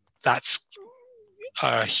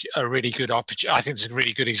a really good opportunity. I think it's a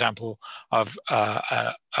really good example of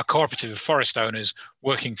a cooperative of forest owners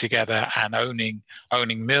working together and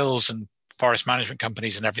owning mills and forest management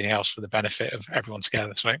companies and everything else for the benefit of everyone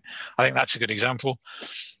together. So I think that's a good example.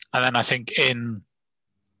 And then I think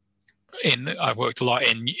I've worked a lot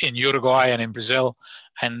in Uruguay and in Brazil,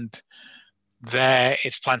 and there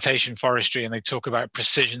it's plantation forestry, and they talk about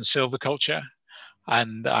precision silviculture.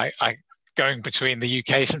 And I going between the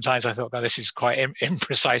UK, sometimes I thought, oh, this is quite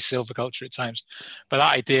imprecise silviculture at times. But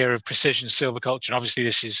that idea of precision silviculture, and obviously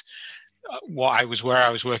this is where I was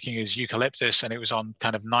working is eucalyptus, and it was on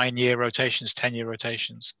kind of 9-year rotations, 10-year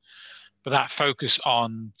rotations. But that focus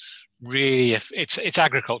on really, it's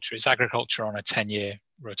agriculture. It's agriculture on a 10-year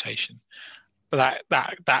rotation. But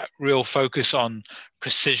that real focus on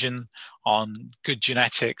precision, on good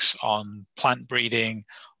genetics, on plant breeding,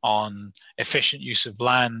 on efficient use of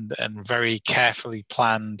land, and very carefully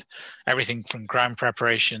planned, everything from ground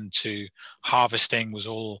preparation to harvesting was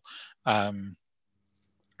all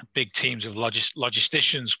big teams of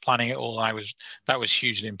logisticians planning it all. That was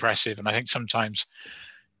hugely impressive. And I think sometimes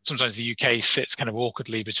the UK sits kind of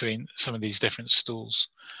awkwardly between some of these different stools.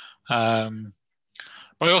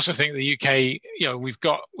 But I also think the UK, we've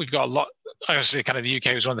got a lot. Obviously, kind of the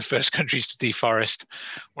UK was one of the first countries to deforest,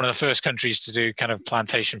 one of the first countries to do kind of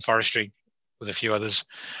plantation forestry, with a few others.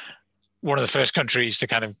 One of the first countries to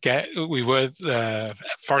kind of the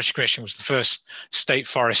Forestry Commission was the first state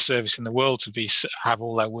forest service in the world to have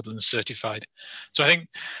all their woodlands certified. So I think,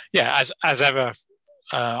 as ever,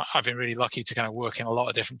 I've been really lucky to kind of work in a lot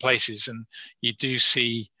of different places, and you do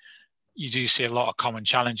see a lot of common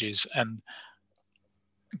challenges. And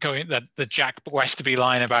going the Jack Westerby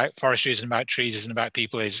line about forestry isn't about trees, isn't about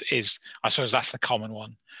people is I suppose that's the common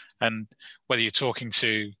one. And whether you're talking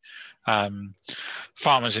to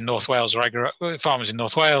farmers in North Wales or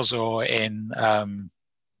in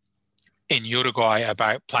Uruguay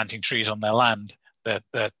about planting trees on their land, as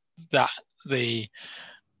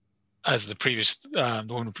the previous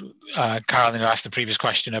Caroline who asked the previous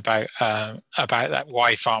question about that,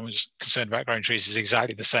 why farmers concerned about growing trees is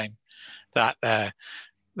exactly the same. That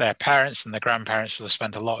their parents and their grandparents will have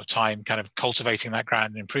spent a lot of time kind of cultivating that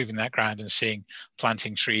ground and improving that ground, and seeing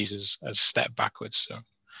planting trees as a step backwards. So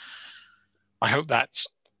I hope that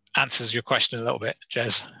answers your question a little bit,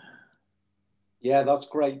 Jez. Yeah, that's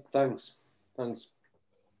great. Thanks. Good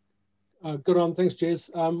on. Thanks, Jez.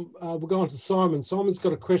 We'll go on to Simon. Simon's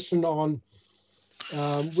got a question on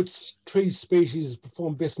which tree species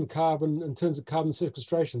perform best in carbon in terms of carbon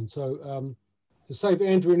sequestration. So to save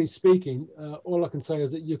Andrew any speaking, all I can say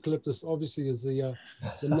is that eucalyptus obviously is the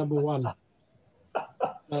number one.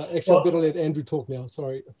 Actually, I better let Andrew talk now.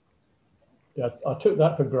 Sorry. Yeah, I took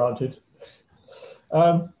that for granted.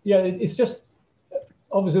 It's just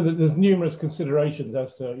obviously there's numerous considerations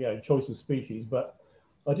as to choice of species, but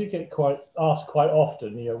I do get asked quite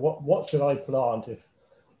often, what should I plant if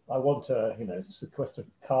I want to sequester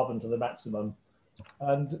carbon to the maximum?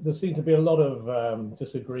 And there seems to be a lot of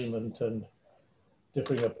disagreement and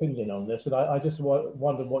differing opinion on this, and I just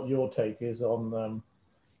wonder what your take is on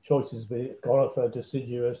choices, be it conifer,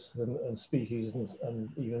 deciduous, and species, and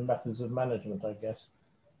even methods of management, I guess.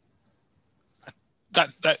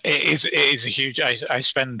 That it is a huge. I'm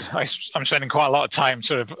spending quite a lot of time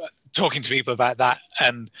sort of talking to people about that,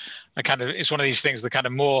 and it's one of these things. The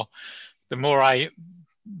more I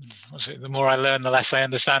learn, the less I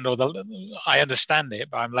understand, or I understand it,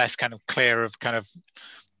 but I'm less kind of clear of kind of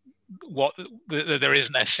what there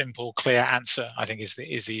isn't a simple, clear answer. I think is the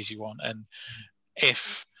easy one. And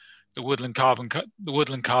if the woodland carbon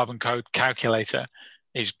code calculator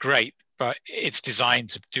is great, but it's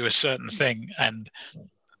designed to do a certain thing, and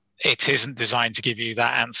it isn't designed to give you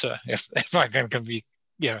that answer. If I can be,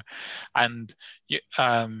 and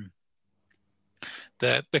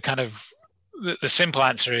the simple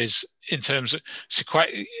answer is, in terms of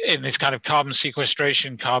in this kind of carbon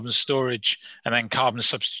sequestration, carbon storage, and then carbon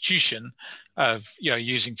substitution of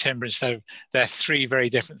using timber instead of, they're three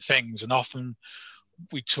very different things. And often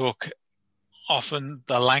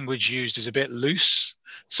the language used is a bit loose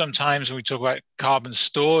sometimes when we talk about carbon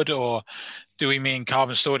stored, or do we mean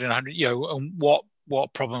carbon stored in 100, and what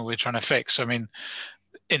problem we're trying to fix. I mean,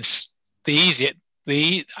 an easy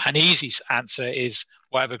answer is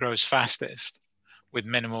whatever grows fastest with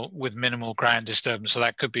minimal ground disturbance. So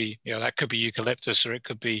that could be eucalyptus, or it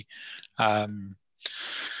could be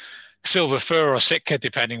silver fir or Sitka,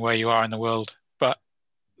 depending where you are in the world. But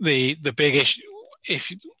the big issue,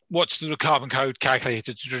 what's the carbon code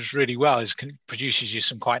calculator does really well is produces you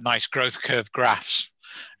some quite nice growth curve graphs.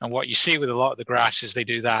 And what you see with a lot of the graphs is they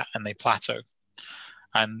do that and they plateau.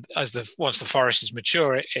 And once the forest is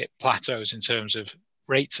mature, it plateaus in terms of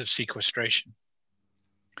rates of sequestration.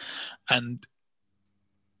 And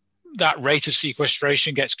that rate of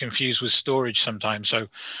sequestration gets confused with storage sometimes. So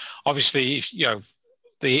obviously, if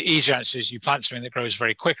the easy answer is you plant something that grows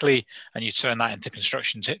very quickly and you turn that into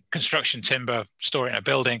construction timber, store it in a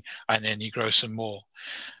building, and then you grow some more.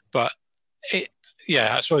 But I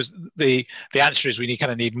suppose the answer is we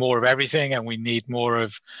kind of need more of everything, and we need more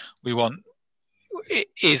of, what's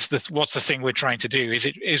the thing we're trying to do?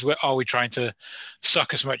 Are we trying to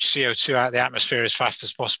suck as much CO2 out of the atmosphere as fast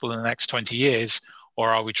as possible in the next 20 years? Or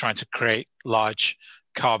are we trying to create large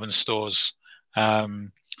carbon stores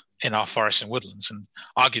in our forests and woodlands? And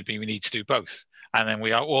arguably we need to do both. And then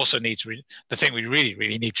we also need to, the thing we really,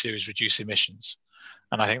 really need to do is reduce emissions.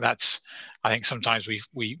 And I think sometimes we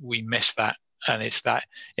miss that. And it's that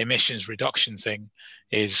emissions reduction thing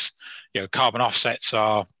is, carbon offsets is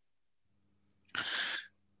a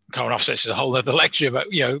whole other lecture, but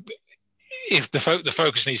if the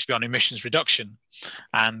focus needs to be on emissions reduction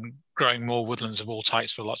and growing more woodlands of all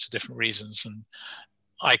types for lots of different reasons. And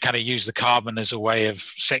I kind of use the carbon as a way of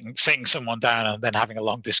sitting someone down and then having a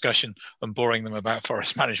long discussion and boring them about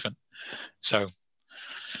forest management. So,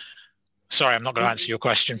 sorry, I'm not going to answer your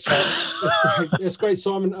question. It's great,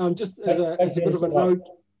 Simon. Just as a bit of a note,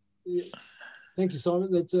 thank you,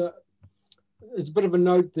 Simon. It's a bit of a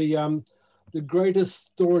note. The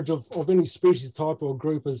greatest storage of any species type or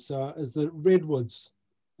group is the redwoods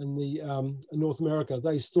in North America.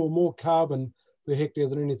 They store more carbon per hectare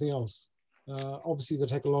than anything else. Obviously, they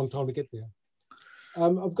take a long time to get there.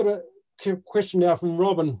 I've got a question now from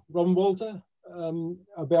Robin Walter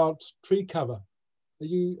about tree cover. Are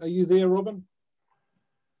you there, Robin?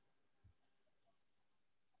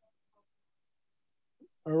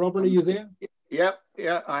 Robin, are you there? Yeah,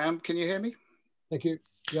 I am. Can you hear me? Thank you.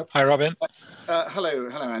 Yep. Hi, Robin. Hello,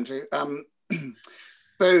 Andrew.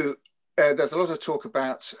 So there's a lot of talk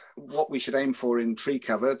about what we should aim for in tree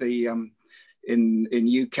cover. In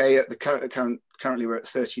UK at the currently we're at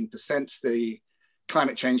 13%. The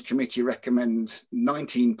Climate Change Committee recommend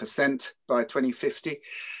 19% by 2050.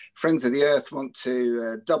 Friends of the Earth want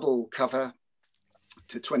to double cover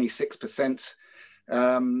to 26%.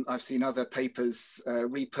 I've seen other papers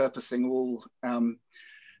repurposing all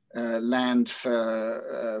land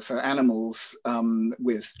for animals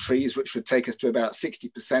with trees, which would take us to about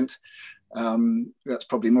 60%. That's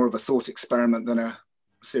probably more of a thought experiment than a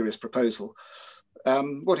serious proposal.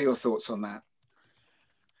 What are your thoughts on that?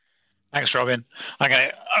 Thanks, Robin. I'm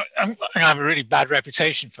gonna have a really bad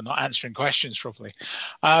reputation for not answering questions properly.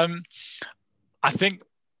 I think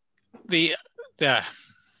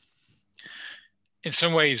in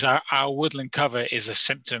some ways, our woodland cover is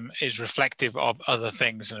reflective of other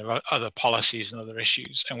things and of other policies and other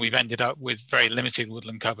issues. And we've ended up with very limited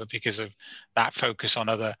woodland cover because of that focus on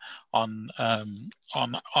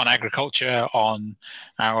agriculture, on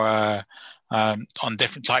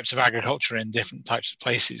different types of agriculture in different types of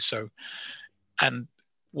places. So, and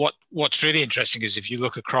what's really interesting is if you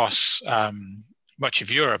look across much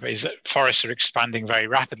of Europe, is that forests are expanding very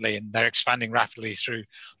rapidly, and they're expanding rapidly through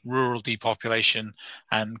rural depopulation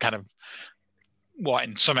and kind of what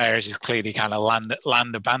in some areas is clearly kind of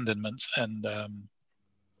land abandonment. And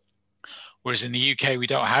whereas in the UK, we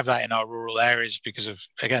don't have that in our rural areas because of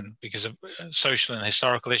social and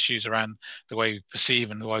historical issues around the way we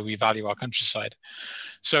perceive and the way we value our countryside.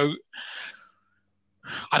 So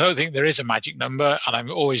I don't think there is a magic number, and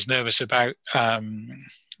I'm always nervous about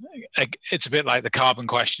it's a bit like the carbon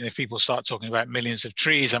question. If people start talking about millions of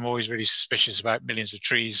trees, I'm always really suspicious about millions of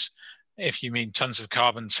trees. If you mean tons of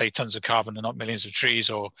carbon, say tons of carbon and not millions of trees,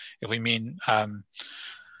 or if we mean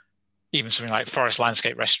even something like forest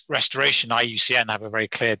landscape restoration, IUCN have a very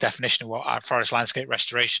clear definition of what forest landscape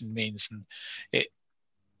restoration means. And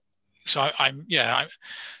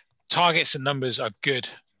targets and numbers are good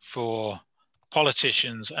for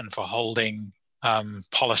politicians and for holding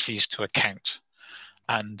policies to account.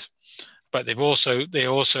 But they also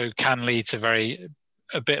can lead to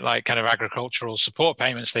a bit like kind of agricultural support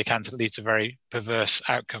payments. They can lead to very perverse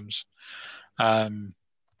outcomes.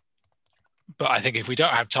 But I think if we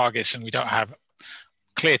don't have targets and we don't have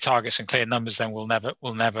clear targets and clear numbers, then we'll never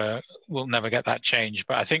get that change.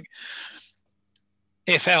 But I think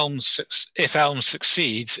if elms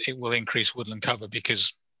succeeds, it will increase woodland cover,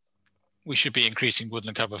 because we should be increasing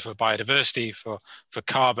woodland cover for biodiversity, for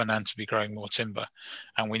carbon, and to be growing more timber.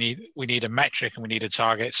 And we need a metric and we need a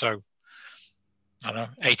target. So I don't know,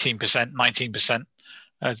 18%, 19%.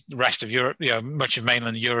 The rest of Europe, much of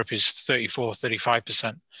mainland Europe is 34,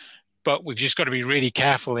 35%. But we've just got to be really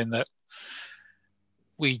careful in that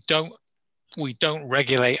we don't we don't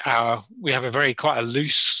regulate we have quite a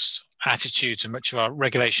loose attitude to much of our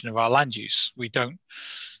regulation of our land use. We don't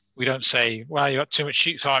say, well, you've got too much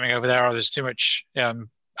sheep farming over there, or there's too much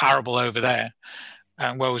arable over there.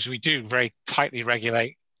 Whereas we do very tightly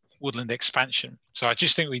regulate woodland expansion. So I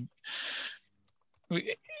just think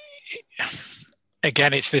we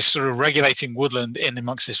again, it's this sort of regulating woodland in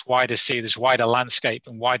amongst this wider sea, this wider landscape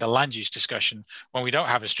and wider land use discussion, when we don't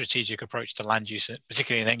have a strategic approach to land use,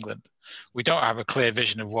 particularly in England. We don't have a clear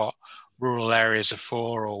vision of what rural areas are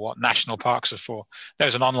for or what national parks are for. There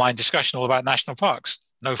was an online discussion all about national parks,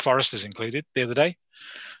 no foresters included, the other day.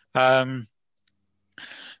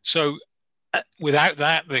 So without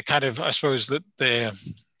that, the kind of, I suppose that the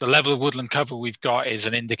level of woodland cover we've got is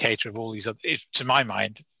an indicator of all these other, to my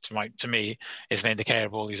mind, to me, is an indicator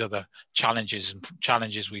of all these other challenges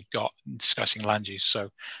we've got in discussing land use. So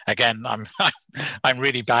again, I'm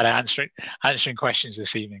really bad at answering questions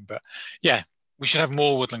this evening, but yeah, we should have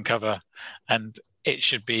more woodland cover, and it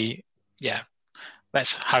should be, yeah,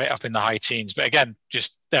 let's have it up in the high teens. But again,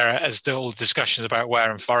 just there as still discussions about where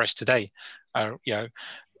and forest today,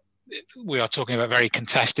 we are talking about very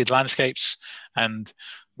contested landscapes, and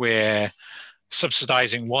we're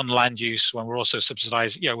subsidizing one land use when we're also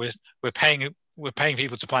subsidizing, we're paying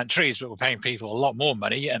people to plant trees, but we're paying people a lot more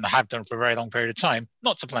money, and have done for a very long period of time,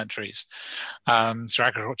 not to plant trees, through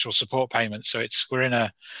agricultural support payments. So we're in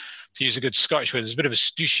a, to use a good Scottish word, there's a bit of a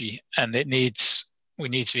stooshy, and we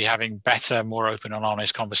need to be having better, more open and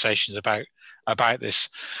honest conversations about this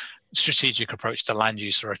strategic approach to land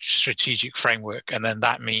use, or a strategic framework. And then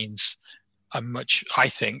that means I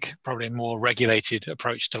think, probably a more regulated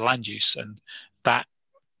approach to land use. And that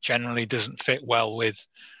generally doesn't fit well with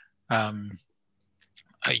a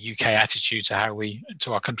UK attitude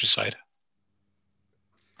to our countryside.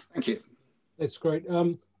 Thank you. That's great.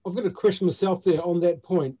 I've got a question myself there on that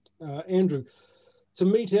point, Andrew. To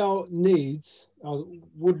meet our needs, our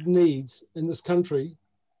wood needs in this country,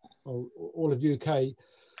 or all of UK,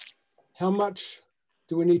 how much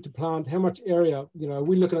do we need to plant? How much area? Are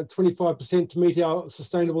we looking at 25% to meet our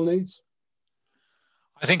sustainable needs?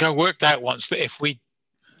 I think I worked out once that if we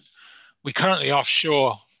currently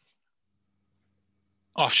offshore,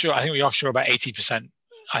 I think we offshore about 80%,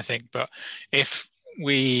 I think. But if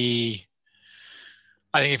we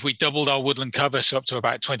doubled our woodland cover, so up to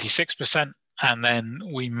about 26%, and then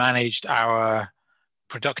we managed our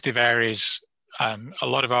productive areas, a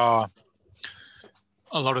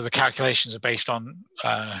lot of the calculations are based on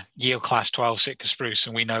yield class 12 Sitka spruce,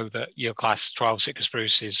 and we know that yield class 12 Sitka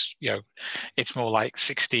spruce is, it's more like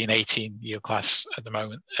 16, 18 yield class at the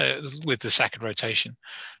moment with the second rotation.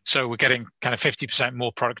 So we're getting kind of 50%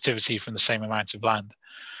 more productivity from the same amount of land.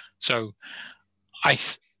 So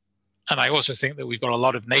I also think that we've got a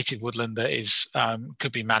lot of native woodland that is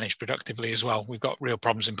could be managed productively as well. We've got real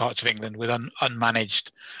problems in parts of England with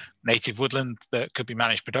unmanaged native woodland that could be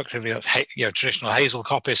managed productively. Traditional hazel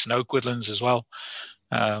coppice and oak woodlands as well.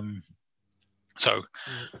 So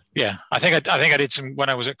yeah, I think I did some, when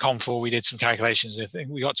I was at CONFOR, we did some calculations. If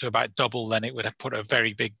we got to about double, then it would have put a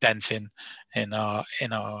very big dent in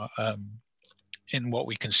what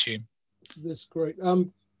we consume. That's great.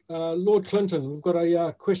 Lord Clinton, we've got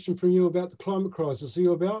a question from you about the climate crisis. Are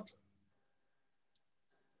you about?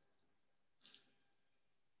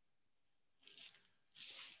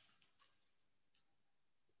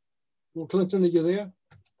 Lord Clinton, are you there?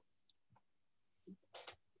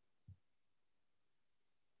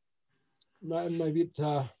 Maybe it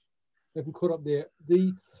haven't caught up there.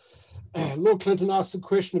 Lord Clinton asked a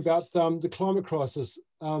question about the climate crisis.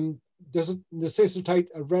 Does it necessitate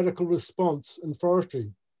a radical response in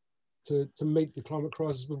forestry to meet the climate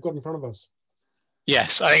crisis we've got in front of us?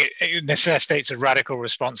 Yes, I think it necessitates a radical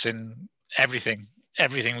response in everything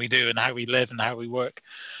we do and how we live and how we work.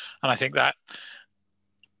 And I think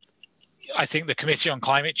the Committee on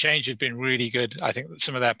Climate Change have been really good. I think that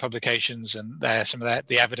some of their publications and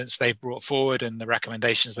the evidence they've brought forward and the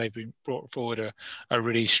recommendations they've been brought forward are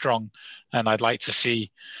really strong. And I'd like to see,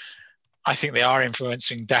 I think they are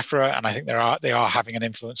influencing DEFRA, and I think they are having an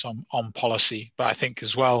influence on policy. But I think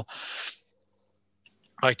as well,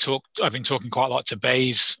 I've been talking quite a lot to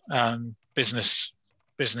BEIS, business,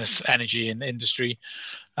 energy and industry,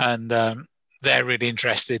 and they're really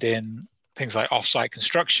interested in things like off-site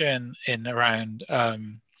construction, in around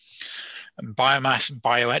biomass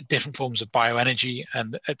and different forms of bioenergy.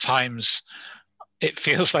 And at times, it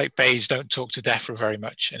feels like BEIS don't talk to DEFRA very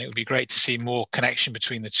much, and it would be great to see more connection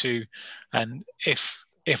between the two. And if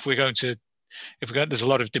there's a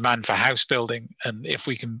lot of demand for house building, and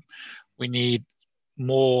we need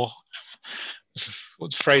more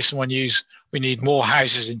what's the phrase someone used? We need more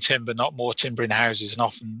houses in timber, not more timber in houses. And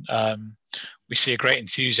often we see a great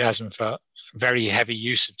enthusiasm for very heavy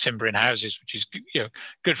use of timber in houses, which is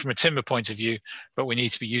good from a timber point of view, but we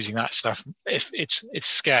need to be using that stuff. If it's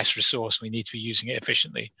scarce resource, we need to be using it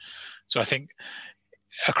efficiently. So I think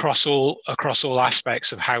across all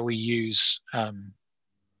aspects of how we use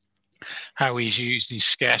these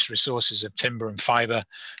scarce resources of timber and fiber,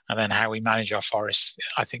 and then how we manage our forests,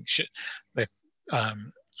 I think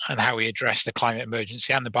and how we address the climate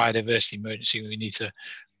emergency and the biodiversity emergency,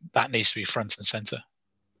 that needs to be front and center.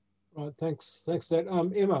 Right, thanks for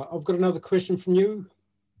that. Emma, I've got another question from you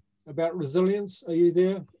about resilience. Are you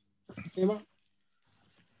there, Emma?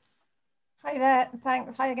 Hi there,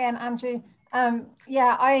 thanks. Hi again, Andrew.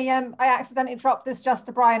 Yeah, I accidentally dropped this just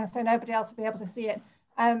to Brian, so nobody else will be able to see it.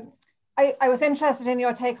 I was interested in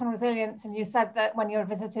your take on resilience, and you said that when you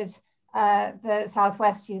visited the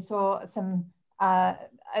Southwest, you saw some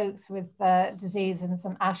oaks with disease and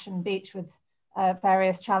some ash and beech with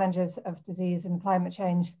various challenges of disease and climate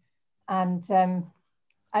change. And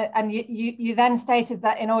you then stated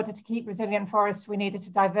that in order to keep resilient forests, we needed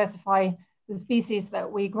to diversify the species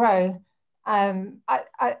that we grow.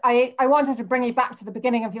 I wanted to bring you back to the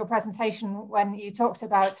beginning of your presentation when you talked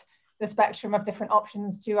about the spectrum of different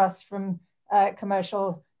options to us, from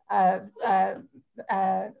commercial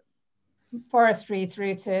forestry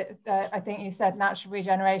through to, I think you said, natural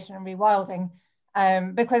regeneration and rewilding.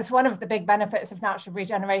 Because one of the big benefits of natural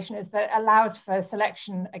regeneration is that it allows for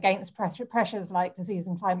selection against pressures like disease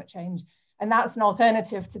and climate change. And that's an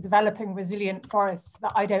alternative to developing resilient forests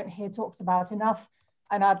that I don't hear talked about enough.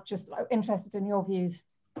 And I'm just interested in your views.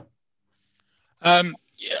 Again,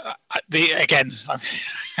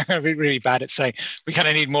 I'm really bad at saying we kind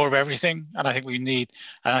of need more of everything. And I think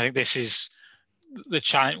this is the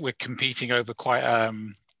challenge. We're competing over quite,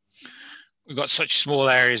 we've got such small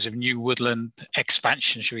areas of new woodland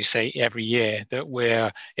expansion, should we say, every year,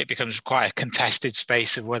 that it becomes quite a contested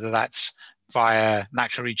space of whether that's via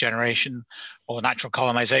natural regeneration or natural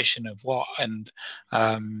colonization of what, and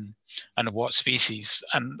of what species.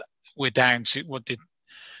 And we're down to, what did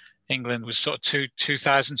England was sort of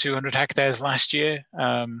 2,200 hectares last year.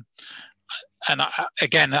 And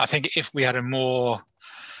again, I think if we had a more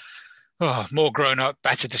grown up,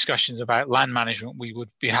 better discussions about land management, we would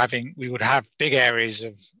have big areas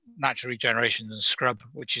of natural regeneration and scrub,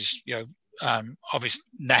 which is, obvious.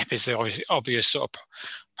 NEP is the obvious sort of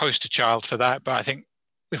poster child for that. But I think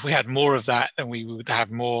if we had more of that, then we would have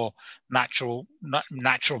more natural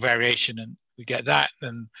variation, and we get that.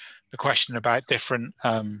 Then the question about different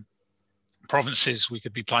provinces, we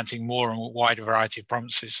could be planting more and a wider variety of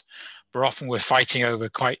provinces, but often we're fighting over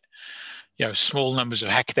quite small numbers of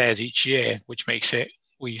hectares each year, which makes it,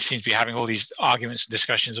 we seem to be having all these arguments and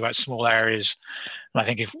discussions about small areas. And I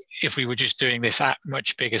think if we were just doing this at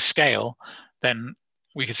much bigger scale, then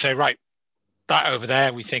we could say, right, that over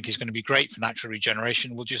there we think is going to be great for natural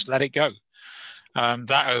regeneration, we'll just let it go.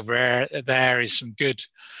 That over there is some good,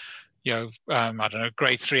 I don't know,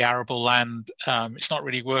 grade 3 arable land. It's not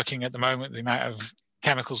really working at the moment, the amount of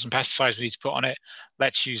chemicals and pesticides we need to put on it.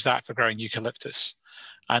 Let's use that for growing eucalyptus.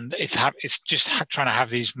 And it's just trying to have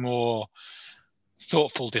these more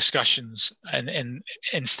thoughtful discussions. And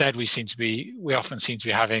instead we often seem to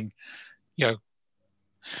be having, kind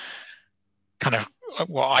of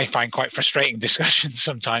what I find quite frustrating discussions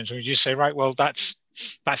sometimes, when we just say, right, well, that's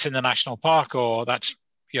in the national park, or that's,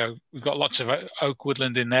 we've got lots of oak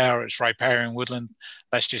woodland in there, or it's riparian woodland.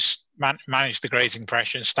 Let's just manage the grazing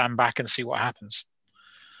pressure and stand back and see what happens.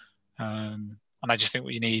 And I just think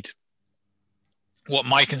we need,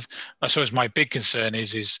 I suppose my big concern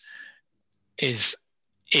is,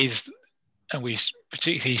 and we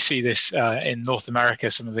particularly see this in North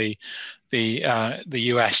America. Some of the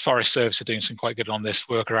US Forest Service are doing some quite good on this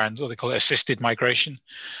work around what they call it assisted migration,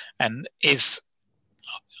 and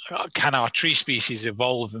can our tree species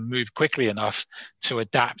evolve and move quickly enough to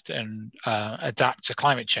adapt to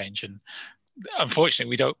climate change? And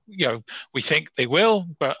unfortunately, we don't. We think they will,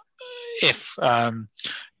 but if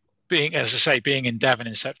being in Devon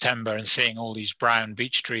in September and seeing all these brown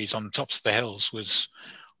beech trees on the tops of the hills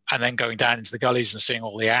and then going down into the gullies and seeing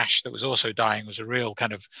all the ash that was also dying was a real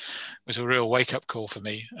wake-up call for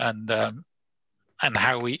me. And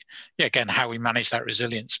how we manage that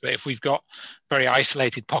resilience. But if we've got very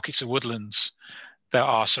isolated pockets of woodlands that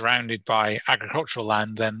are surrounded by agricultural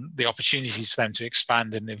land, then the opportunities for them to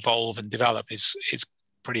expand and evolve and develop is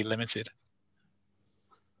pretty limited.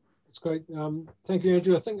 That's great. Thank you,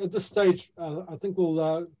 Andrew. I think at this stage, I think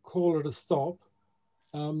we'll call it a stop.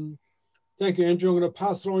 Thank you, Andrew. I'm going to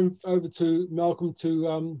pass it on over to Malcolm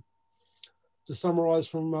to summarise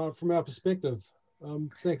from our perspective.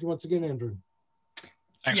 Thank you once again, Andrew.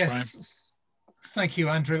 Thanks, yes, Brian. Thank you,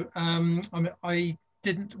 Andrew. I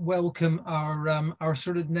didn't welcome our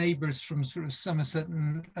sort of neighbours from sort of Somerset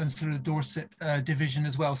and sort of Dorset division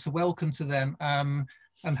as well. So welcome to them,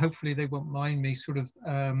 and hopefully they won't mind me sort of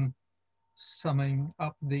summing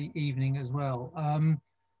up the evening as well.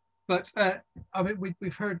 But I mean,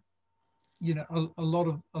 we've heard, you know, a lot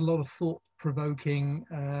of thought-provoking,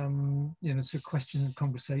 you know, sort of questions and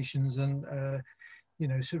conversations, and you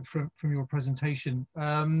know, sort of from your presentation.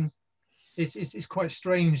 It's quite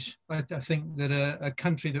strange, I think, that a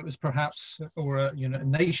country that was perhaps, or a, you know, a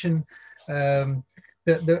nation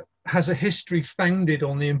that has a history founded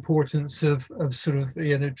on the importance of sort of,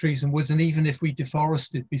 you know, trees and woods, and even if we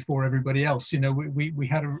deforested before everybody else, you know, we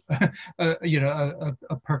had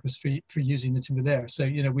a purpose for using the timber there. So,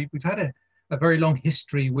 you know, we've had a very long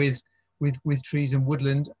history with trees and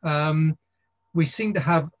woodland. We seem to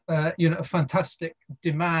have you know, a fantastic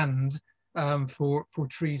demand for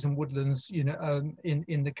trees and woodlands, you know,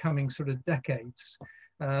 in the coming sort of decades.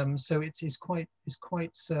 So it's quite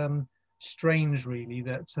strange, really,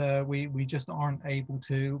 that we just aren't able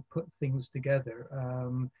to put things together,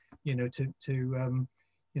 you know, to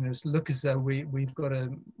you know, look as though we've got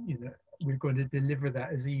to, you know, we're going to deliver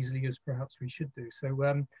that as easily as perhaps we should do.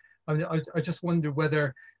 So I just wonder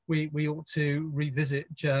whether we ought to revisit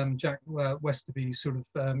Jack Westerby's sort of,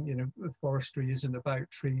 you know, forestry isn't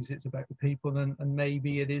about trees, it's about the people, and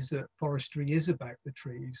maybe it is that forestry is about the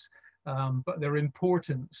trees, but their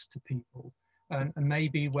importance to people, and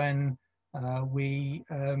maybe when we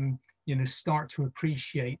you know, start to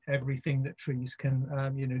appreciate everything that trees can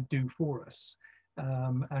you know, do for us,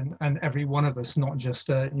 and every one of us, not just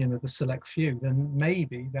you know, the select few, then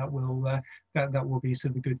maybe that will that will be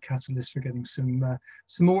sort of a good catalyst for getting some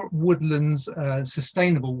more woodlands,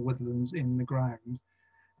 sustainable woodlands in the ground.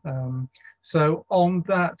 So on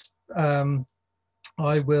that,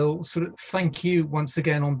 I will sort of thank you once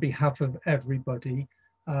again on behalf of everybody.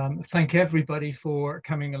 Thank everybody for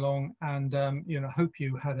coming along, and you know, hope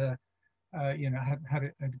you had a you know,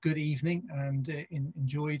 had a good evening and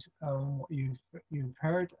enjoyed what you've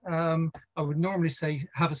heard. I would normally say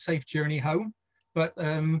have a safe journey home, but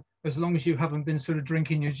as long as you haven't been sort of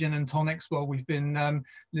drinking your gin and tonics while we've been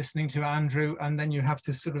listening to Andrew, and then you have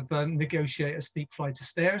to sort of negotiate a steep flight of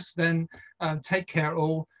stairs, then take care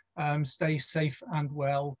all, stay safe and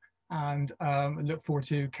well, and look forward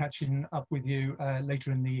to catching up with you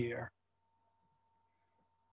later in the year.